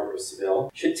former Barber of Seville.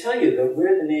 Should tell you that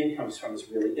where the name comes from is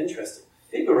really interesting.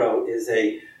 Figaro is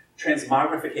a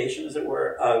transmogrification, as it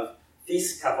were, of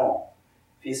Fils Caron.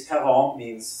 Fils Caron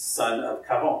means son of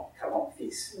Caron, Caron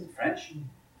fils in French.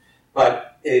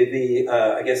 But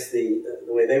I guess the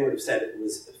way they would have said it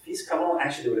was Fils Caron.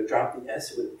 Actually, they would have dropped the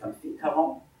S. It would have become Fils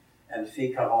Caron, and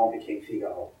Fils Caron became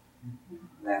Figaro.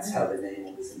 And that's how the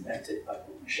name was invented by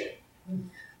Beaumarchais.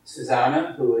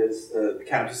 Susanna, who is the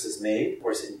Countess's maid, of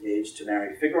course, engaged to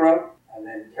marry Figaro, and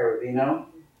then Cherubino.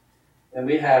 Then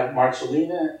we have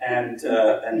Marcellina and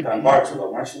Don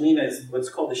Bartolo. Marcellina is what's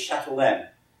called the chatelaine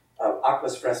of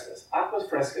Aquas Frescas. Aquas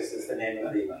Frescas is the name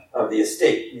of the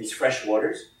estate. It means fresh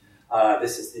waters.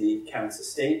 This is the Count's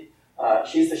estate.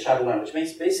 She's the chatelaine, which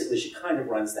means basically she kind of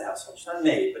runs the household. She's not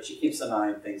maid, but she keeps an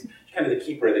eye on things. She's kind of the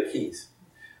keeper of the keys.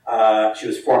 She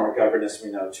was former governess,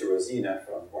 we know, to Rosina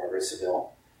from Barbara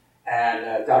Seville.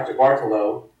 And Dr.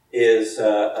 Bartolo is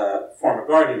a former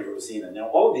guardian of Rosina. Now,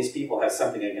 all of these people have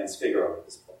something against Figaro at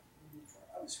this point, for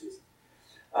obvious reason.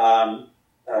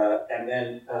 And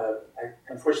then, I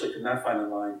unfortunately could not find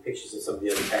online pictures of some of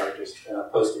the other characters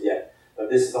posted yet. But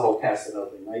this is the whole cast in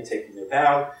opening night taking their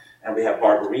vow. And we have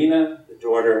Barbarina, the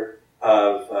daughter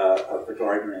of the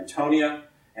gardener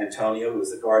Antonio, who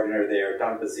was the gardener there,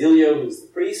 Don Basilio, who was the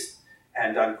priest,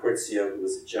 and Don Curzio, who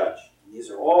was the judge. And these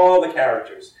are all the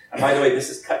characters. And by the way, this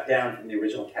is cut down from the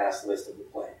original cast list of the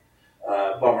play.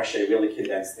 Beaumarchais really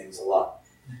condensed things a lot.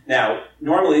 Now,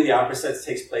 normally the opera set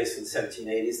takes place in the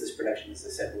 1780s. This production, as I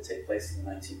said, will take place in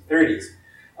the 1930s.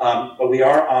 But we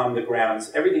are on the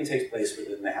grounds. Everything takes place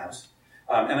within the house.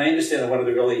 And I understand that one of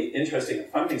the really interesting and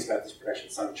fun things about this production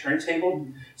is on a turntable.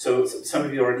 So some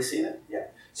of you already seen it? Yeah.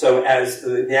 So as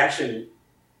the action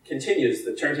continues,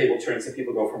 the turntable turns and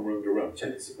people go from room to room.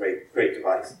 It's a great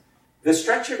device. The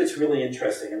structure of it's really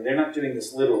interesting, and they're not doing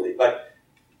this literally, but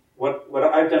what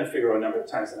I've done Figaro a number of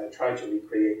times, and I've tried to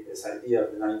recreate this idea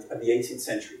of the 18th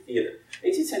century theater.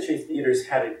 18th century theaters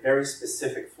had a very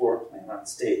specific floor plan on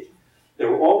stage. There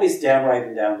were always down right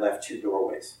and down left two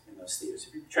doorways in those theaters.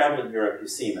 If you traveled in Europe, you've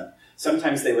seen them.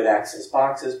 Sometimes they would access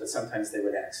boxes, but sometimes they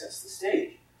would access the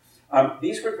stage.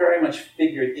 These were very much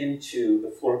figured into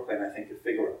the floor plan, I think, of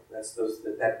Figaro. That's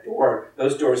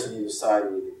those doors on either side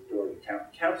are either the door to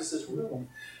the Countess's room,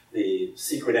 the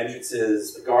secret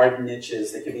entrances, the garden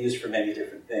niches. They can be used for many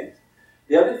different things.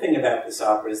 The other thing about this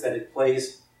opera is that it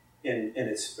plays in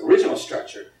its original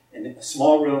structure in a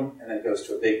small room, and then it goes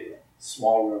to a big room.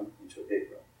 Small room into a big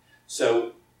room.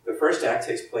 So the first act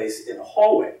takes place in a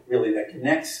hallway, really, that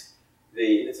connects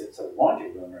it's a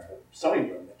laundry room or a sewing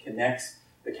room that connects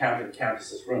the Count and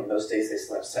Countess's room. Those days they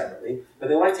slept separately, but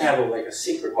they like to have a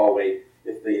secret hallway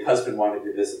if the husband wanted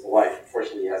to visit the wife.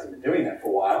 Unfortunately, he hasn't been doing that for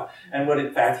a while. And what,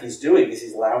 in fact, he's doing is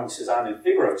he's allowing Suzanne and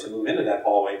Figaro to move into that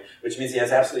hallway, which means he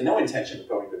has absolutely no intention of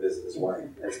going to visit his wife.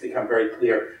 And it's become very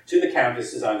clear to the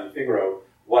Countess, Suzanne, and Figaro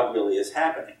what really is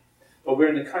happening. But we're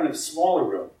in a kind of smaller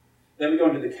room. Then we go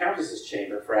into the Countess's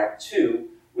chamber for Act 2,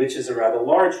 which is a rather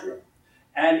large room.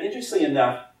 And interestingly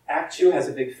enough, Act 2 has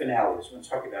a big finale, which we're going to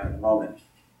talk about in a moment.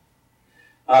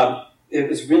 It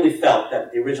was really felt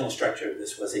that the original structure of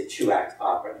this was a two-act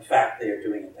opera. In fact, they are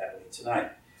doing it that way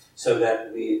tonight. So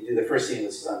that we do the first scene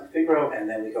with Suzanne and Figaro, and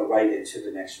then we go right into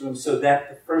the next room, so that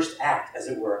the first act, as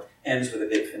it were, ends with a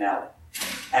big finale.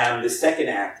 And the second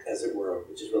act, as it were,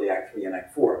 which is really Act 3 and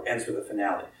Act 4, ends with a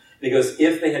finale. Because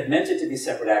if they had meant it to be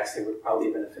separate acts, there would probably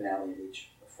have been a finale in each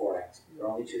of 4 acts. There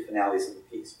are only 2 finales in the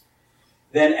piece.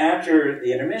 Then after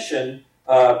the intermission,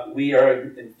 we are,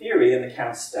 in theory, in the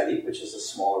Count's study, which is a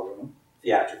smaller room,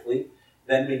 theatrically.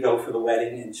 Then we go for the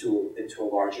wedding into a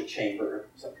larger chamber,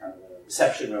 some kind of a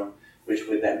reception room, which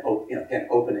would then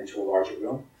open into a larger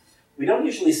room. We don't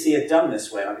usually see it done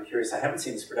this way. I'm curious. I haven't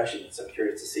seen this production yet, so I'm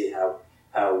curious to see how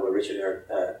Richard Eyre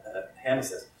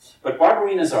handles this. But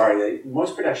Barbarina's aria, in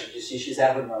most productions, you see she's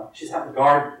out in the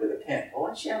garden with a pen. Well,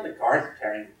 why is she out in the garden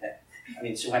carrying the pen? I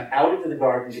mean, she went out into the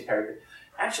garden to carry the pen.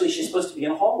 Actually, she's supposed to be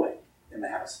in a hallway in the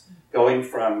house, going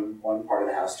from one part of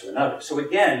the house to another. So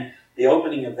again, the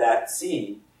opening of that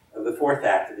scene of the 4th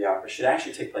act of the opera should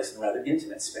actually take place in a rather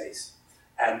intimate space.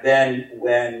 And then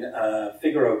when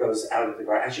Figaro goes out of the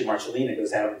garden, actually Marcellina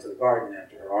goes out into the garden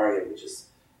after her aria, which is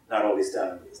not always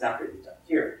done, it's not really done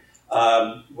here,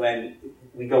 when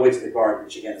we go into the garden,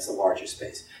 which again is a larger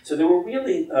space. So there were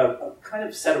really a kind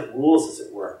of set of rules, as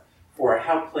it were, for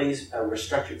how plays were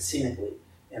structured scenically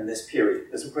in this period.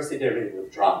 Because of course they did everything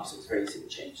with drops, so it was very easy to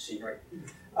change scenery.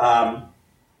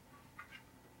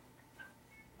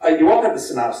 You all have the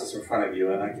synopsis in front of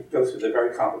you, and I could go through the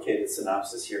very complicated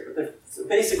synopsis here, but there's the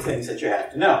basic things that you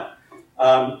have to know.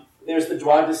 There's the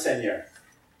droit de seigneur.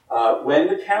 When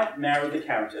the Count married the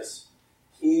Countess,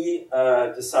 he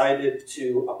decided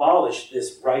to abolish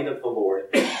this right of the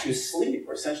Lord to sleep,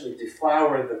 or essentially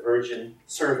deflower the virgin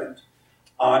servant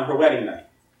on her wedding night.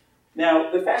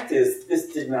 Now, the fact is,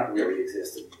 this did not really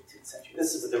exist in the 18th century.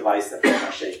 This is a device that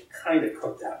Beaumarchais kind of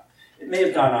cooked out. It may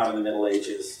have gone on in the Middle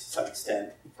Ages to some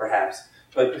extent, perhaps,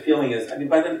 but the feeling is, I mean,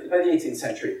 by the 18th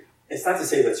century, it's not to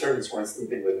say that servants weren't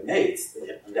sleeping with the maids,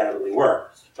 they undoubtedly were,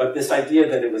 but this idea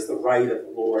that it was the right of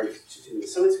the Lord to do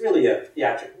this. So it's really a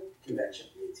theatrical convention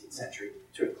in the 18th century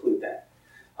to include that.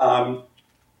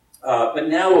 But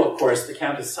now, of course, the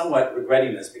Count is somewhat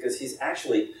regretting this because he's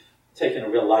actually taken a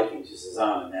real liking to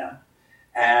Susanna now.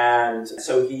 And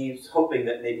so he's hoping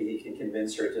that maybe he can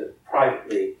convince her to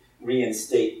privately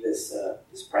reinstate this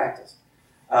practice.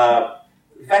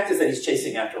 The fact is that he's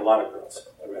chasing after a lot of girls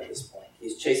at this point.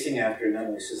 He's chasing after not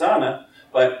only Susanna,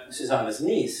 but Susanna's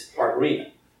niece,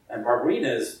 Barbarina. And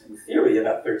Barbarina is, in theory,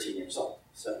 about 13 years old.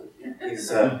 So he's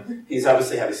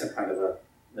obviously having some kind of a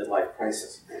midlife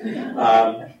crisis.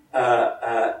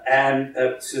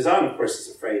 And Susanna, of course,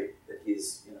 is afraid that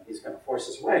he's going to force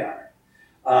his way on her.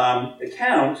 The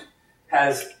Count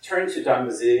has turned to Don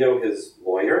Basilio, his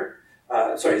lawyer,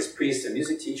 his priest and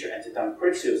music teacher, and to Don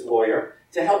Curzio, his lawyer,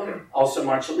 to help him. Also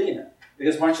Marcellina,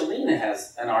 because Marcellina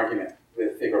has an argument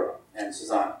with Figaro and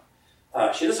Susanna.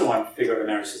 She doesn't want Figaro to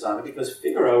marry Susanna because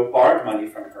Figaro borrowed money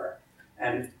from her,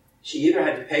 and she either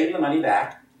had to pay him the money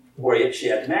back, or she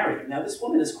had to marry him. Now, this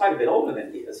woman is quite a bit older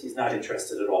than he is. He's not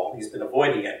interested at all. He's been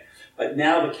avoiding it. But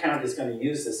now the Count is going to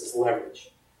use this as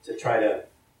leverage to try to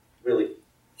really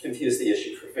confuse the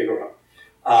issue for Figaro,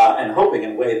 and hoping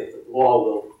in a way that the law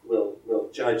will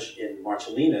judge in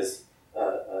Marcellina's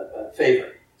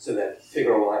favor, so that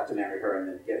Figaro will have to marry her and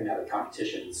then get him out of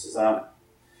competition with Susanna.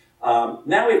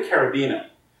 Now we have Cherubino.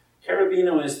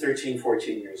 Cherubino is 13,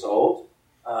 14 years old.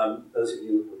 Those of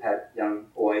you who've had young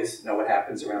boys know what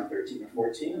happens around 13 or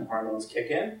 14. The hormones kick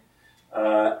in.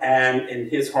 And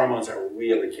his hormones are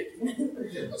really kicking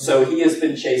in. So he has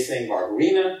been chasing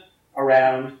Barbarina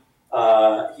around.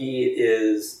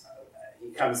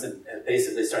 He comes and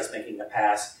basically starts making a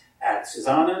pass at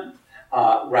Susanna,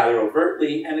 rather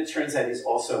overtly, and it turns out he's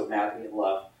also madly in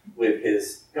love with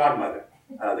his godmother,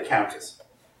 the Countess.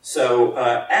 So,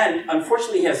 and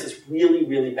unfortunately he has this really,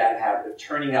 really bad habit of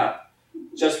turning up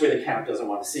just where the Count doesn't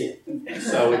want to see him. And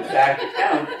so, in fact, the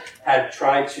Count had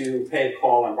tried to pay a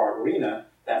call on Barbarina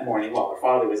that morning while her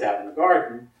father was out in the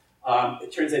garden.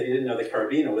 It turns out he didn't know that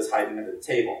Cherubino was hiding under the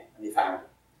table, and he found him.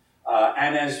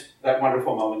 And as that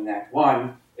wonderful moment in Act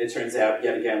 1, it turns out,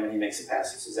 yet again, when he makes a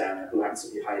pass at Susanna, who happens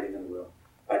to be hiding in the room,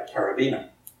 but Cherubino.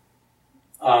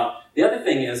 The other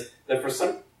thing is that for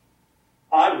some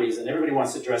odd reason, everybody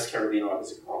wants to dress Cherubino up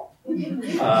as a girl.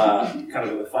 Kind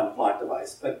of a fun plot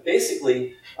device. But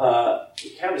basically, the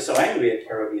Count is so angry at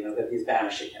Cherubino that he's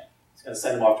banishing him. He's going to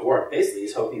send him off to work. Basically,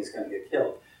 he's hoping he's going to get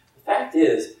killed. The fact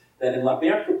is that in La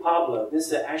Mère Coupable,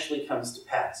 this actually comes to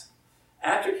pass.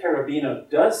 After Cherubino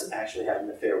does actually have an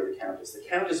affair with the Countess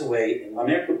is away, in La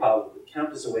Mère Coupable, the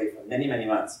Count is away for many, many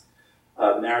months.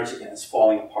 The marriage again is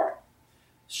falling apart.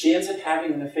 She ends up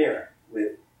having an affair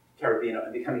with Cherubino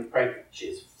and becoming pregnant. She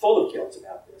is full of guilt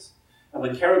about this. And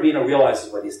when Cherubino realizes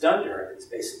what he's done to her, he's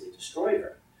basically destroyed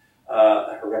her.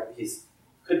 He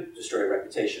could destroy her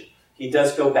reputation. He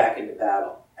does go back into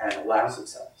battle and allows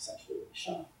himself essentially to be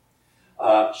shot.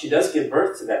 She does give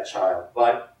birth to that child,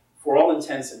 but for all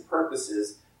intents and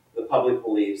purposes, the public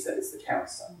believes that it's the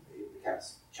Count's son, the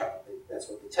Count's child. That's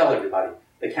what they tell everybody.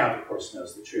 The Count, of course,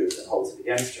 knows the truth and holds it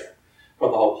against her for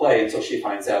the whole play until she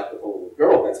finds out that the little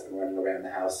girl that's been running around the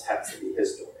house happens to be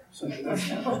his daughter. So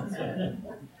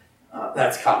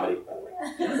that's comedy, by the way.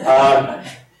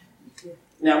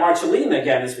 Now, Marcellina,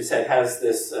 again, as we said, has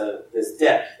this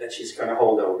debt that she's going to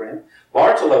hold over him.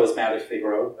 Bartolo is mad at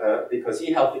Figaro because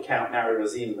he helped the Count marry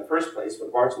Rosine in the first place,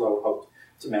 but Bartolo hoped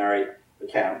to marry the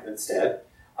Count instead.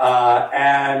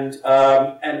 And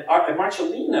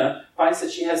Marcellina finds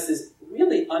that she has this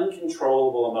really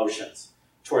uncontrollable emotions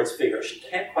towards Figaro. She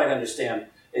can't quite understand.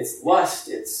 It's lust,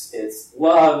 it's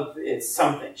love, it's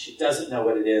something. She doesn't know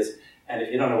what it is. And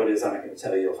if you don't know what it is, I'm not going to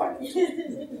tell you. You'll find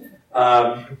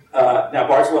out. Now,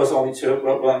 Bartolo is only too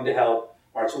willing to help.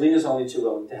 Marcellina is only too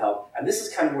willing to help. And this is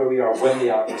kind of where we are when the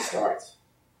opera starts.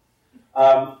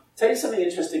 Tell you something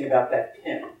interesting about that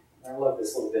pin. I love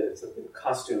this little bit. It's a bit of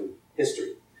costume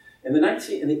history. In the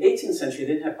 18th century,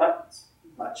 they didn't have buttons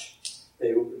much.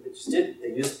 They just didn't.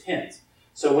 They used pins.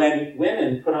 So when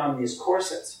women put on these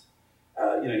corsets,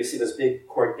 you see those big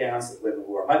court gowns that women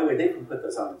wore. By the way, they didn't put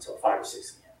those on until 5 or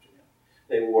 6 in the afternoon.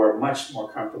 They wore much more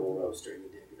comfortable robes during the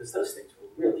day because those things were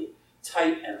really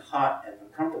tight and hot and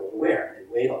uncomfortable to wear, and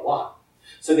they weighed a lot.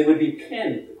 So they would be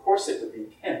pinned. The corset would be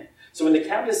pinned. So when the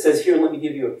Countess says, "Here, let me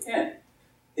give you a pin,"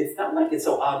 it's not like it's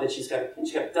so odd that she's got a pin.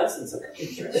 She's got dozens of them.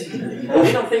 Well,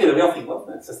 we don't think of it. We all think, well,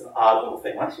 that's just an odd little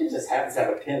thing. Why don't she just have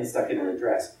a pin stuck in her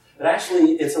dress? But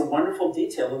actually, it's a wonderful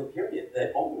detail of the period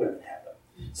that all women have them.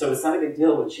 So it's not a big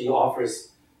deal when she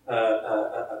offers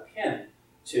a pin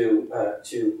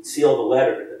to seal the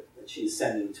letter that she's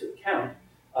sending to the Count.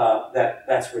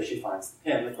 That's where she finds the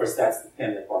pin. And of course, that's the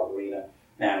pin that Barbarina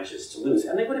manages to lose.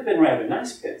 And they would have been rather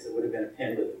nice pins. It would have been a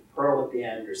pin with a pearl at the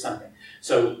end or something.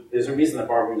 So there's a reason that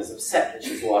Barbarina's upset that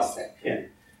she's lost that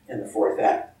pin in the fourth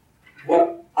act.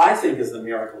 What I think is the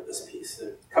miracle of this piece. There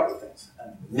are a couple of things.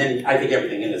 I think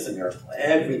everything in it is a miracle.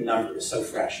 Every number is so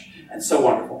fresh and so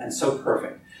wonderful and so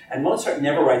perfect. And Mozart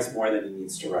never writes more than he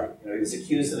needs to write. He was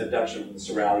accused in abduction from the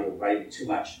Seraglio of writing too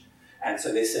much. And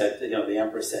so they said, the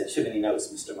emperor said, too many notes,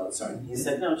 Mr. Mozart. And he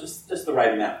said, no, just the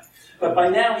right amount. But by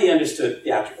now he understood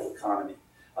theatrical economy.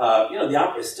 The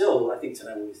opera is still, I think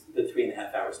tonight was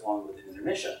 3.5 hours long with an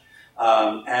intermission.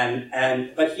 But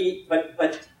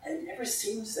it never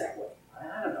seems that way.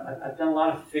 I don't know. I've done a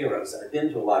lot of Figaros. I've been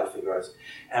to a lot of Figaros.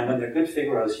 And when they're good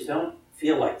Figaros, you don't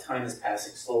feel like time is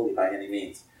passing slowly by any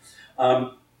means.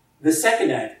 The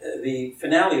second act, the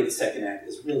finale of the second act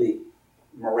is really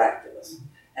miraculous.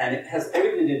 And it has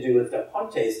everything to do with the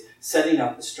Pontes setting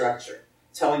up the structure,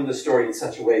 telling the story in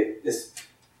such a way that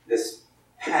this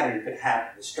pattern could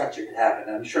happen, the structure could happen.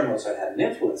 And I'm sure Mozart had an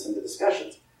influence in the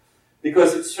discussions.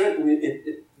 Because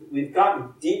we've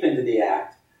gotten deep into the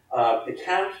act. The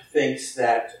Count thinks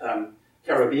that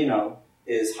Cherubino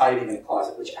is hiding in a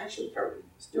closet, which actually Cherubino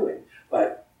is doing,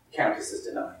 but the Countess is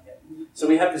denying it. So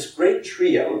we have this great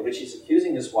trio in which he's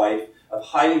accusing his wife of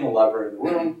hiding the lover in the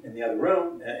room, in the other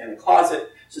room, in the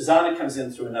closet. Susanna comes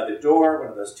in through another door, one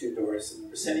of those two doors in the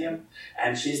proscenium,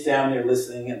 and she's down there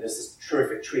listening, and there's this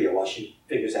terrific trio while she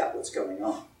figures out what's going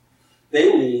on.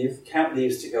 They leave, Count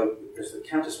leaves to go, because the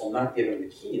Countess will not give him the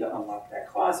key to unlock that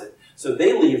closet. So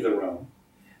they leave the room,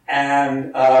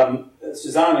 and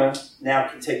Susanna now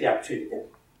can take the opportunity to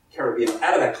get Cherubino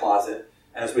out of that closet,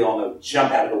 and as we all know,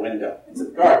 jump out of the window into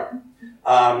the garden.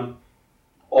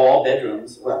 All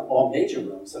bedrooms, well, all major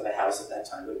rooms of a house at that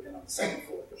time would have been on the second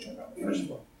floor, but not on the first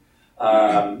floor.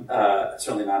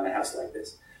 Certainly not in a house like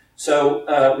this. So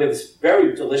we have this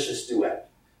very delicious duet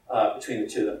between the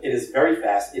two of them. It is very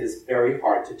fast. It is very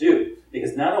hard to do,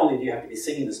 because not only do you have to be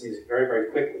singing this music very,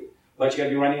 very quickly, but you got to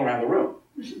be running around the room,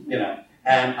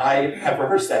 And I have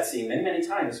rehearsed that scene many, many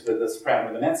times with the soprano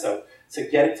and the mezzo to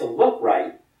get it to look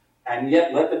right, and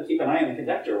yet let them keep an eye on the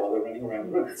conductor while they're running around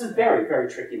the room. It's a very, very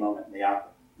tricky moment in the opera.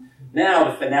 Now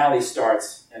the finale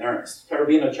starts in earnest.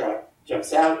 Cherubino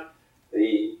jumps out.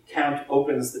 The Count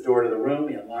opens the door to the room.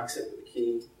 He unlocks it with the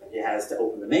key that he has to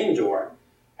open the main door.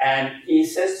 And he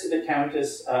says to the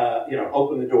Countess,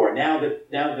 open the door. Now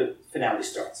the finale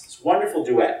starts. This wonderful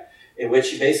duet in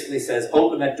which he basically says,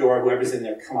 open that door, whoever's in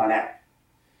there, come on out.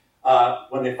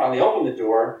 When they finally open the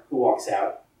door, who walks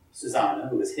out? Susanna,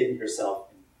 who has hidden herself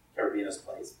in Cherubino's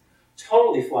place,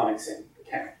 totally flummoxing the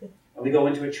Count. And we go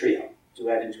into a trio,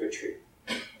 duet into a trio.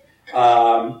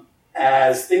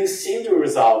 As things seem to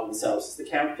resolve themselves, as the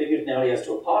Count figured now he has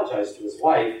to apologize to his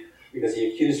wife because he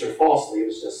accused her falsely, it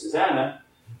was just Susanna,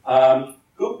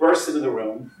 who bursts into the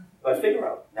room but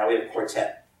Figaro. Now we have a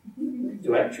quartet,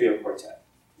 duet, trio, quartet.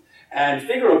 And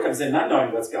Figaro comes in not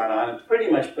knowing what's going on and pretty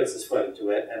much puts his foot into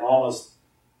it, and almost,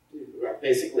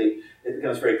 basically, it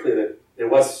becomes very clear that there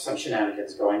was some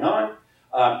shenanigans going on,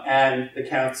 and the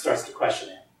Count starts to question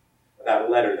him about a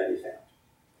letter that he found.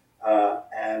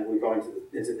 And we go into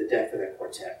the depth of that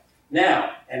quartet.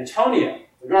 Now, Antonio,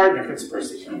 the gardener, comes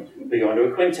bursting in. We go into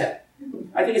a quintet.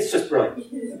 I think it's just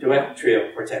brilliant. Duet,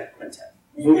 trio, quartet, quintet.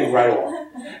 Moving right along.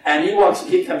 And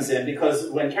he comes in because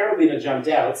when Cherubino jumped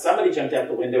out, somebody jumped out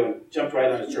the window and jumped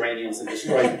right on his geraniums and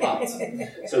destroyed the pots.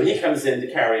 So he comes in to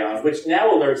carry on, which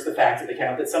now alerts the fact of the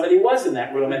Count that somebody was in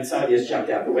that room and somebody has jumped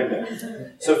out the window.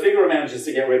 So Figaro manages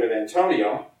to get rid of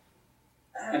Antonio.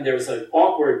 And there's an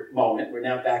awkward moment. We're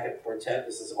now back at quartet.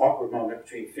 This is an awkward moment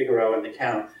between Figaro and the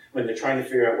Count when they're trying to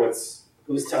figure out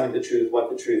who's telling the truth, what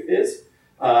the truth is.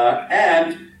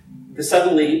 And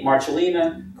suddenly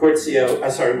Marcellina,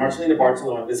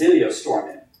 Bartolo, and Basilio storm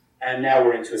in. And now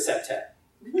we're into a septet.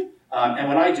 And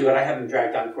when I do it, I have them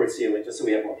dragged on Corzio in just so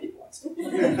we have more people on stage.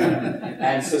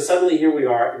 And so suddenly here we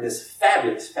are in this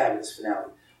fabulous, fabulous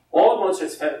finale. All of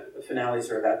Mozart's finales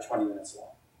are about 20 minutes long.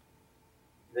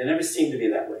 They never seem to be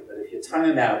that way, but if you time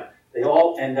them out, they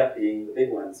all end up being the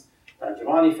big ones. Don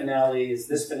Giovanni finales,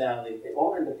 this finale, they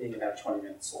all end up being about 20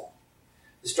 minutes long.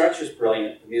 The structure is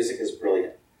brilliant, the music is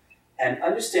brilliant. And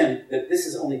understand that this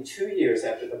is only 2 years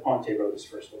after Da Ponte wrote his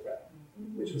first libretto,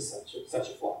 which was such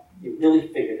a flaw. He really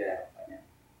figured it out by now.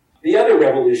 The other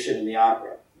revolution in the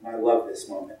opera, and I love this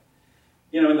moment,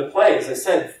 in the play, as I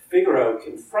said, Figaro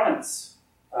confronts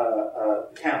the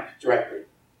Count directly,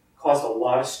 caused a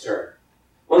lot of stir.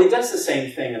 Well, he does the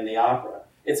same thing in the opera.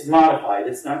 It's modified.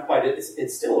 It's not quite.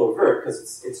 It's still overt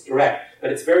because it's direct, but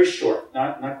it's very short.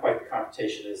 Not quite the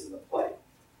confrontation is in the play.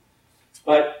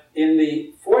 But in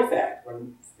the fourth act,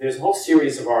 when there's a whole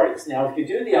series of arias. Now, if you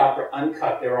do the opera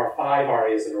uncut, there are 5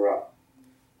 arias in a row.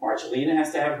 Marcellina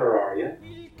has to have her aria.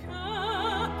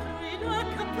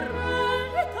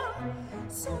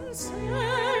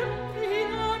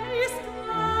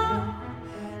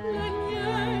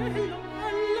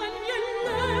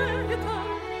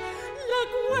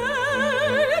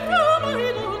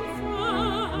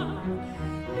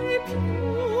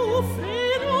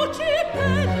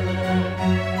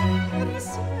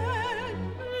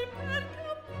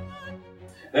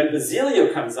 Then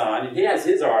Basilio comes on, and he has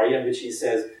his aria in which he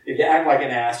says, if you act like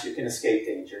an ass, you can escape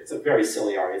danger. It's a very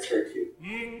silly aria. It's very cute.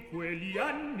 In quegli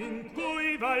anni in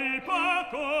cui val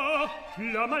poco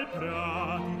la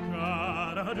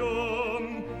malpratica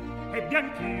ragion, ebbi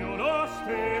anch'io lo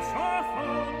stesso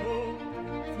foto,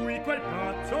 fui quel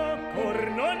pazzo cor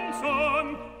non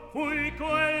son, fui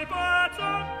quel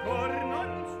pazzo cor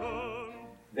non son.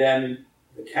 Then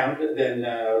the count,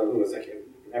 who was that?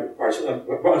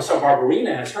 So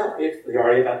Barbarina has her aria, the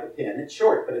aria about the pin. It's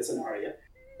short, but it's an aria.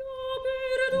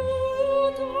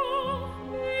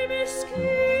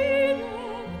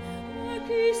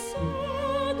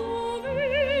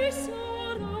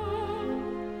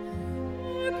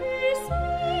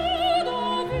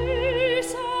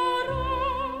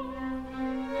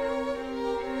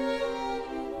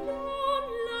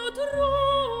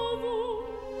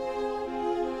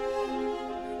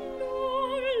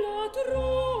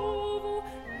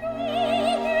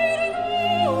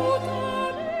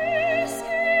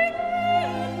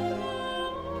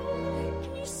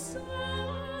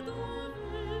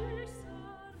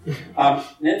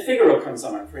 And then Figaro comes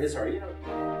on for his aria.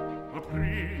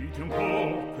 Aprite un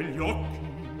po' quegli occhi,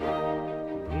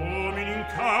 uomini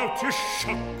incauti e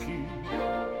sciocchi,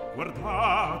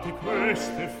 guardate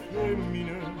queste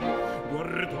femmine,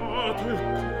 guardate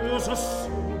cosa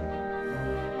son,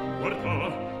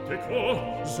 guardate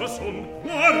cosa son,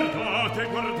 guardate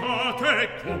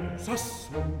cosa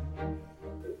son.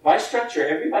 By structure,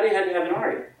 everybody had to have an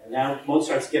aria. And now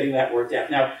Mozart's getting that worked out.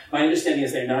 Now, my understanding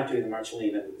is they're not doing the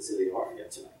Marcellina with the Basilio aria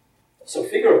tonight. So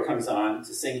Figaro comes on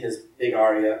to sing his big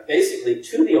aria, basically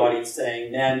to the audience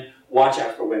saying, men, watch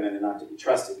out for women and not to be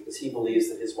trusted, because he believes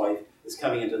that his wife is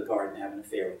coming into the garden and having an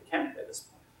affair with the count at this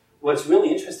point. What's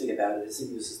really interesting about it is he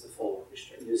uses the full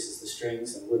orchestra. He uses the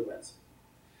strings and woodwinds.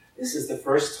 This is the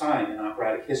first time in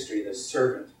operatic history that a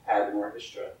servant had an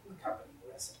orchestra accompanying.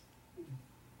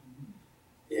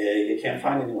 You can't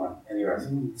find anyone anywhere else.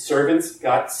 Servants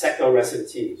got secco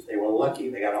recitatives. They were lucky.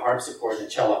 They got a harpsichord and a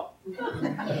cello,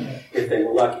 if they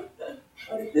were lucky. But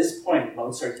at this point,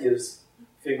 Mozart gives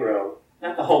Figaro,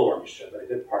 not the whole orchestra, but a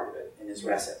good part of it in his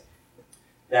recit.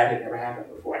 That had never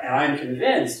happened before. And I'm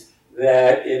convinced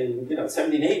that in the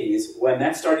 1780s, when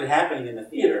that started happening in the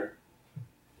theater,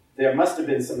 there must have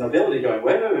been some nobility going,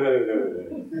 wait.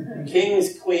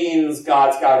 Kings, queens,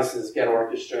 gods, goddesses, get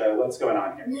orchestra, what's going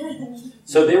on here?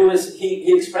 So there was,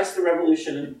 he expressed the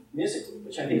revolution musically,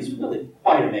 which I think is really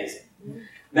quite amazing.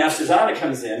 Now Susanna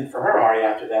comes in for her aria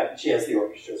after that, and she has the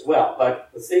orchestra as well, but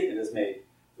the statement is made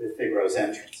with Figaro's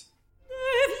entrance.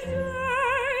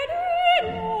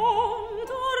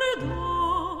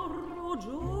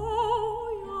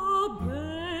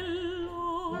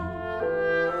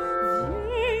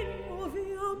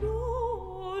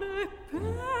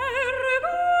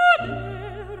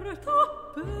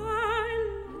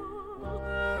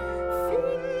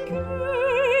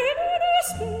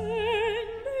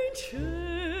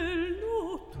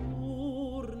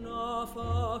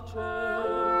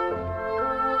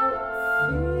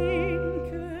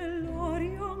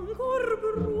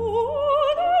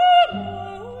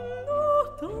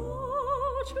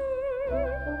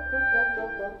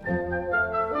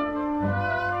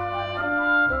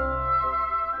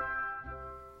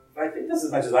 As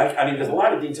much as I mean, there's a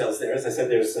lot of details there. As I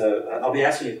said, I'll be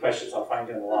asking you questions. I'll find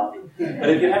you in the lobby. But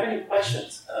if you have any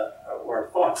questions or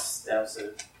thoughts, so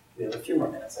we have a few more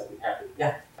minutes. I'd be happy.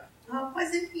 Yeah.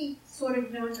 Wasn't he sort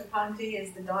of known to Ponte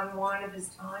as the Don Juan of his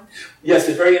time? Yes,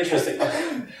 it's very interesting.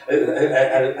 I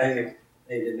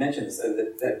didn't mention this,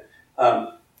 that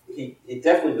he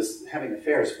definitely was having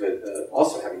affairs with,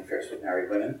 also having affairs with married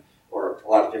women, or a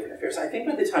lot of different affairs. I think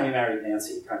by the time he married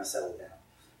Nancy, he kind of settled down.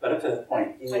 But up to that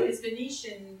point, but his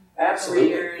Venetian absolutely.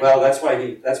 career. Well, that's why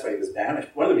he was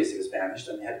banished. One of the reasons he was banished,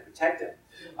 and they had to protect him.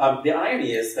 The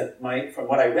irony is that from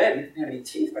what I read, he didn't have any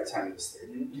teeth by the time he was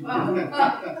 30. He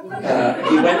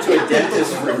went to a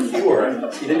dentist for a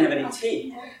cure. He didn't have any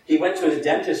teeth. He went to a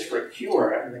dentist for a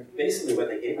cure, and basically what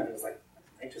they gave him was like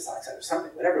nitrous oxide or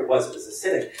something, whatever it was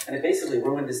acidic, and it basically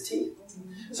ruined his teeth.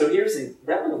 So here's a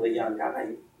relatively young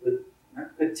guy with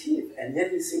not good teeth, and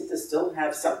yet he seemed to still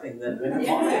have something that women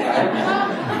wanted.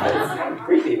 It's kind of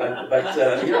creepy, but I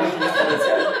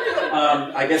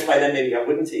guess by then maybe he got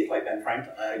wooden teeth like Ben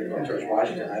Franklin, George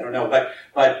Washington. I don't know, but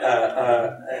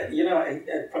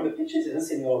from the pictures, it doesn't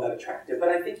seem all that attractive. But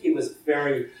I think he was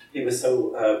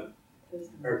so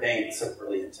urbane, so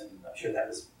brilliant, and I'm sure that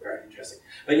was very interesting.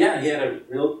 But yeah, he had a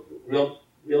real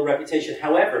reputation.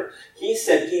 However, he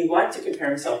said he liked to compare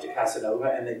himself to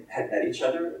Casanova, and they had met each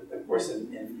other, of course,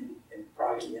 in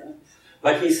Prague and Vienna.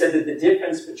 But he said that the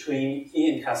difference between he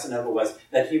and Casanova was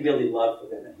that he really loved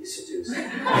the women he seduced,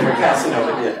 where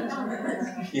Casanova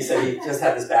didn't. He said he just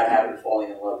had this bad habit of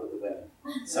falling in love with the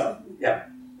women. So, yeah.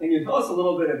 Can you tell us a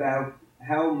little bit about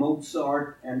how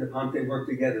Mozart and Da Ponte worked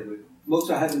together? With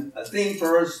Mozart having a theme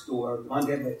first, or Da Ponte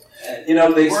having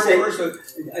they say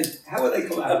first? How are they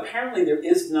collaborating? Apparently, there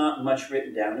is not much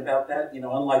written down about that.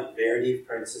 Unlike Verdi,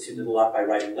 for instance, who did a lot by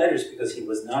writing letters because he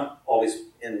was not always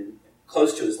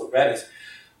close to his librettist.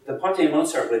 Da Ponte and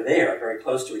Mozart were there, very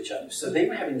close to each other, so they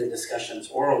were having the discussions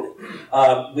orally.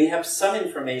 We have some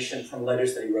information from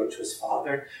letters that he wrote to his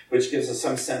father, which gives us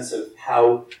some sense of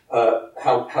how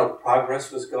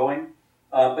progress was going,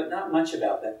 but not much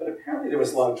about that. But apparently there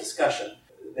was a lot of discussion.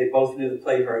 They both knew the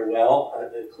play very well.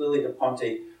 Clearly Da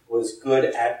Ponte was good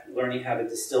at learning how to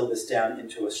distill this down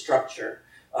into a structure.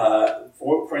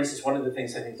 For instance, one of the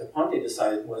things I think Da Ponte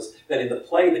decided was that in the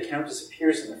play, the Countess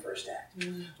appears in the first act,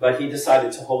 but he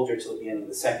decided to hold her till the beginning of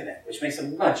the second act, which makes a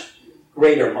much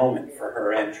greater moment for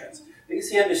her entrance. Because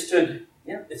he understood,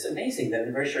 it's amazing that in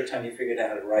a very short time he figured out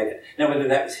how to write it. Now, whether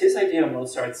that was his idea or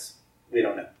Mozart's, we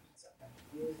don't know.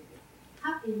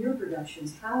 In your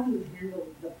productions, how do you handle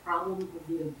the problem of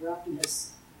the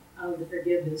abruptness of the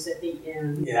forgiveness at the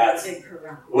end?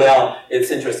 Well,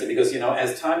 it's interesting because,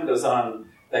 as time goes on,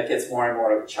 that gets more and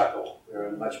more of a chuckle.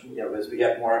 As we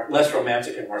get less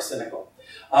romantic and more cynical.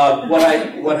 What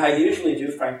I usually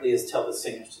do, frankly, is tell the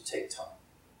singers to take time.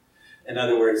 In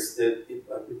other words,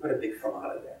 we put a big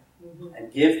fermata there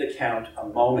and give the Count a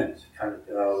moment to kind of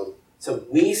go. So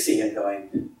we see him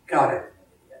going, got it.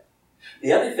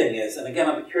 The other thing is, and again,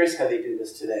 I'm curious how they do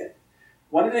this today.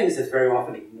 One of the things that's very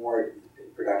often ignored in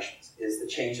productions is the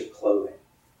change of clothing.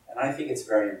 And I think it's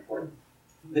very important.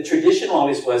 The tradition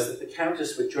always was that the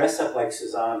Countess would dress up like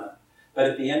Susanna, but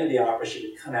at the end of the opera, she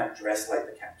would come out dressed like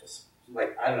the Countess.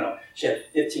 She had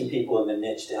 15 people in the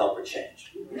niche to help her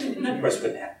change. Of course, it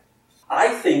wouldn't happen. I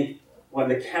think when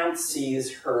the Count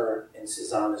sees her in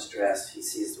Susanna's dress, he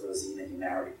sees the Rosina he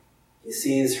married. He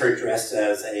sees her dressed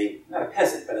as not a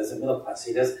peasant, but as a middle class.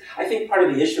 I think part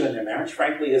of the issue in their marriage,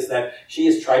 frankly, is that she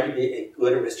has tried to be a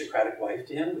good aristocratic wife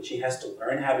to him, which she has to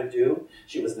learn how to do.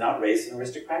 She was not raised an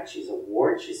aristocrat. She's a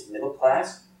ward. She's middle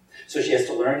class. So she has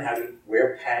to learn how to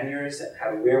wear panniers and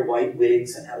how to wear white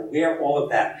wigs and how to wear all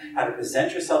of that, how to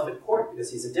present herself at court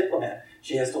because he's a diplomat.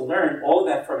 She has to learn all of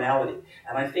that formality.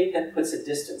 And I think that puts a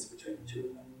distance between the two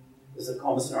of them. There's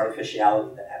almost an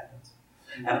artificiality that happens.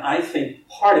 And I think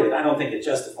part of it, I don't think it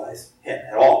justifies him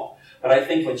at all, but I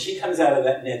think when she comes out of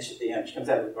that niche at the end, she comes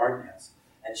out of the garden house,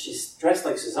 and she's dressed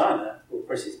like Susanna, who of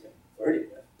course he's been flirting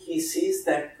with, he sees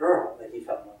that girl that he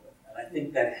fell in love with. And I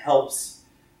think that helps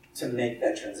to make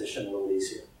that transition a little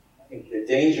easier. I think the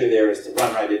danger there is to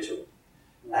run right into it,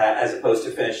 as opposed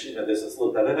to finish, there's this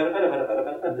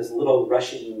little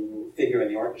rushing figure in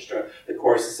the orchestra, the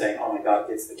chorus is saying, oh my God,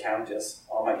 it's the Countess.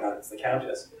 Oh my God, it's the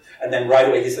Countess. And then right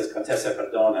away he says, Contessa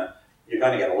Perdona, you're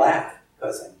going to get a laugh,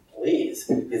 because, please,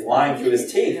 he's lying through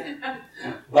his teeth.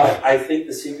 But I think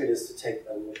the secret is to take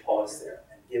a little pause there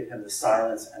and give him the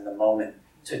silence and the moment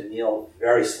to kneel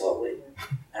very slowly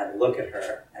and look at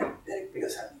her and beg,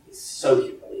 because he's so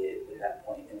humiliated at that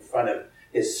point in front of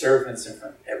his servants, in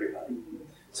front of everybody.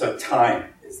 So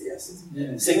time is the essence.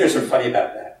 Yeah. Singers are funny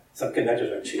about that. Some conductors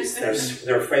are cheats.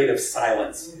 They're afraid of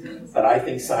silence. But I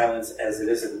think silence, as it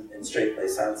is in straight play,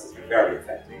 silence is very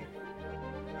effective.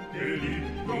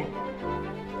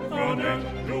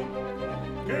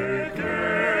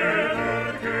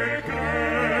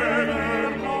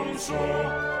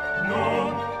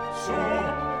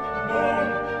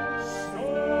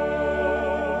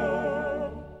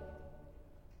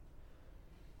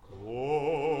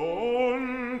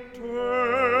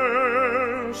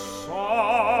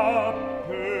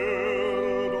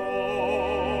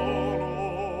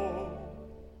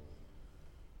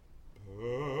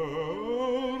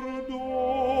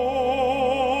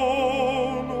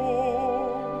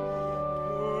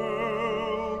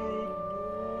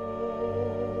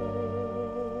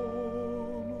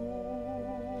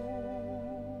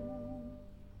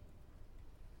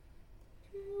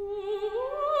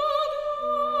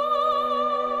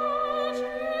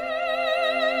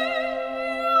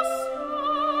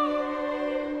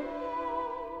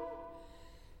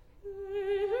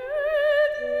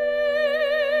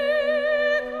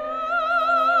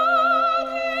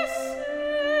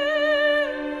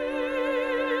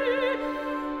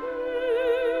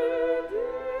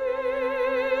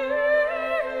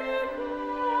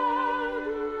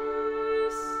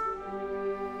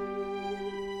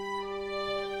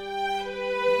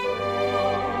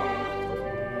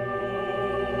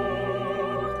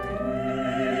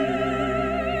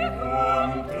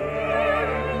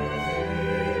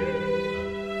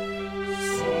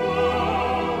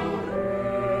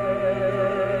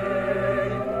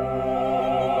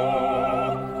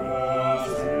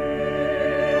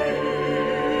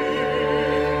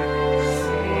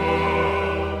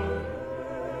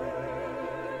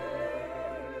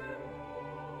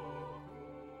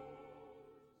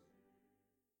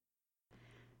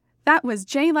 That was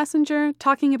Jay Lessinger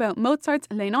talking about Mozart's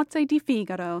Le Nozze di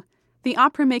Figaro. The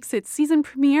opera makes its season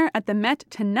premiere at the Met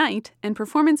tonight, and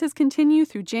performances continue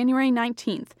through January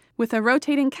 19th, with a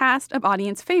rotating cast of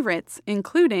audience favorites,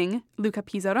 including Luca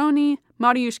Pizzaroni,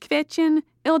 Mariusz Kwiecień,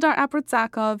 Ildar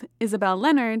Abruzzakov, Isabel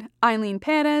Leonard, Eileen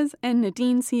Perez, and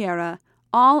Nadine Sierra,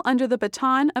 all under the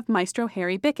baton of Maestro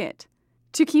Harry Bickett.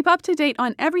 To keep up to date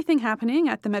on everything happening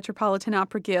at the Metropolitan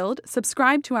Opera Guild,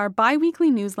 subscribe to our bi-weekly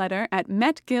newsletter at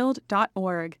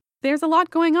metguild.org. There's a lot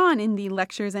going on in the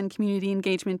Lectures and Community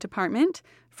Engagement Department,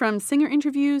 from singer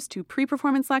interviews to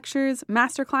pre-performance lectures,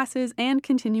 master classes, and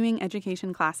continuing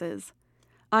education classes.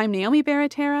 I'm Naomi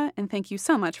Baratera, and thank you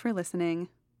so much for listening.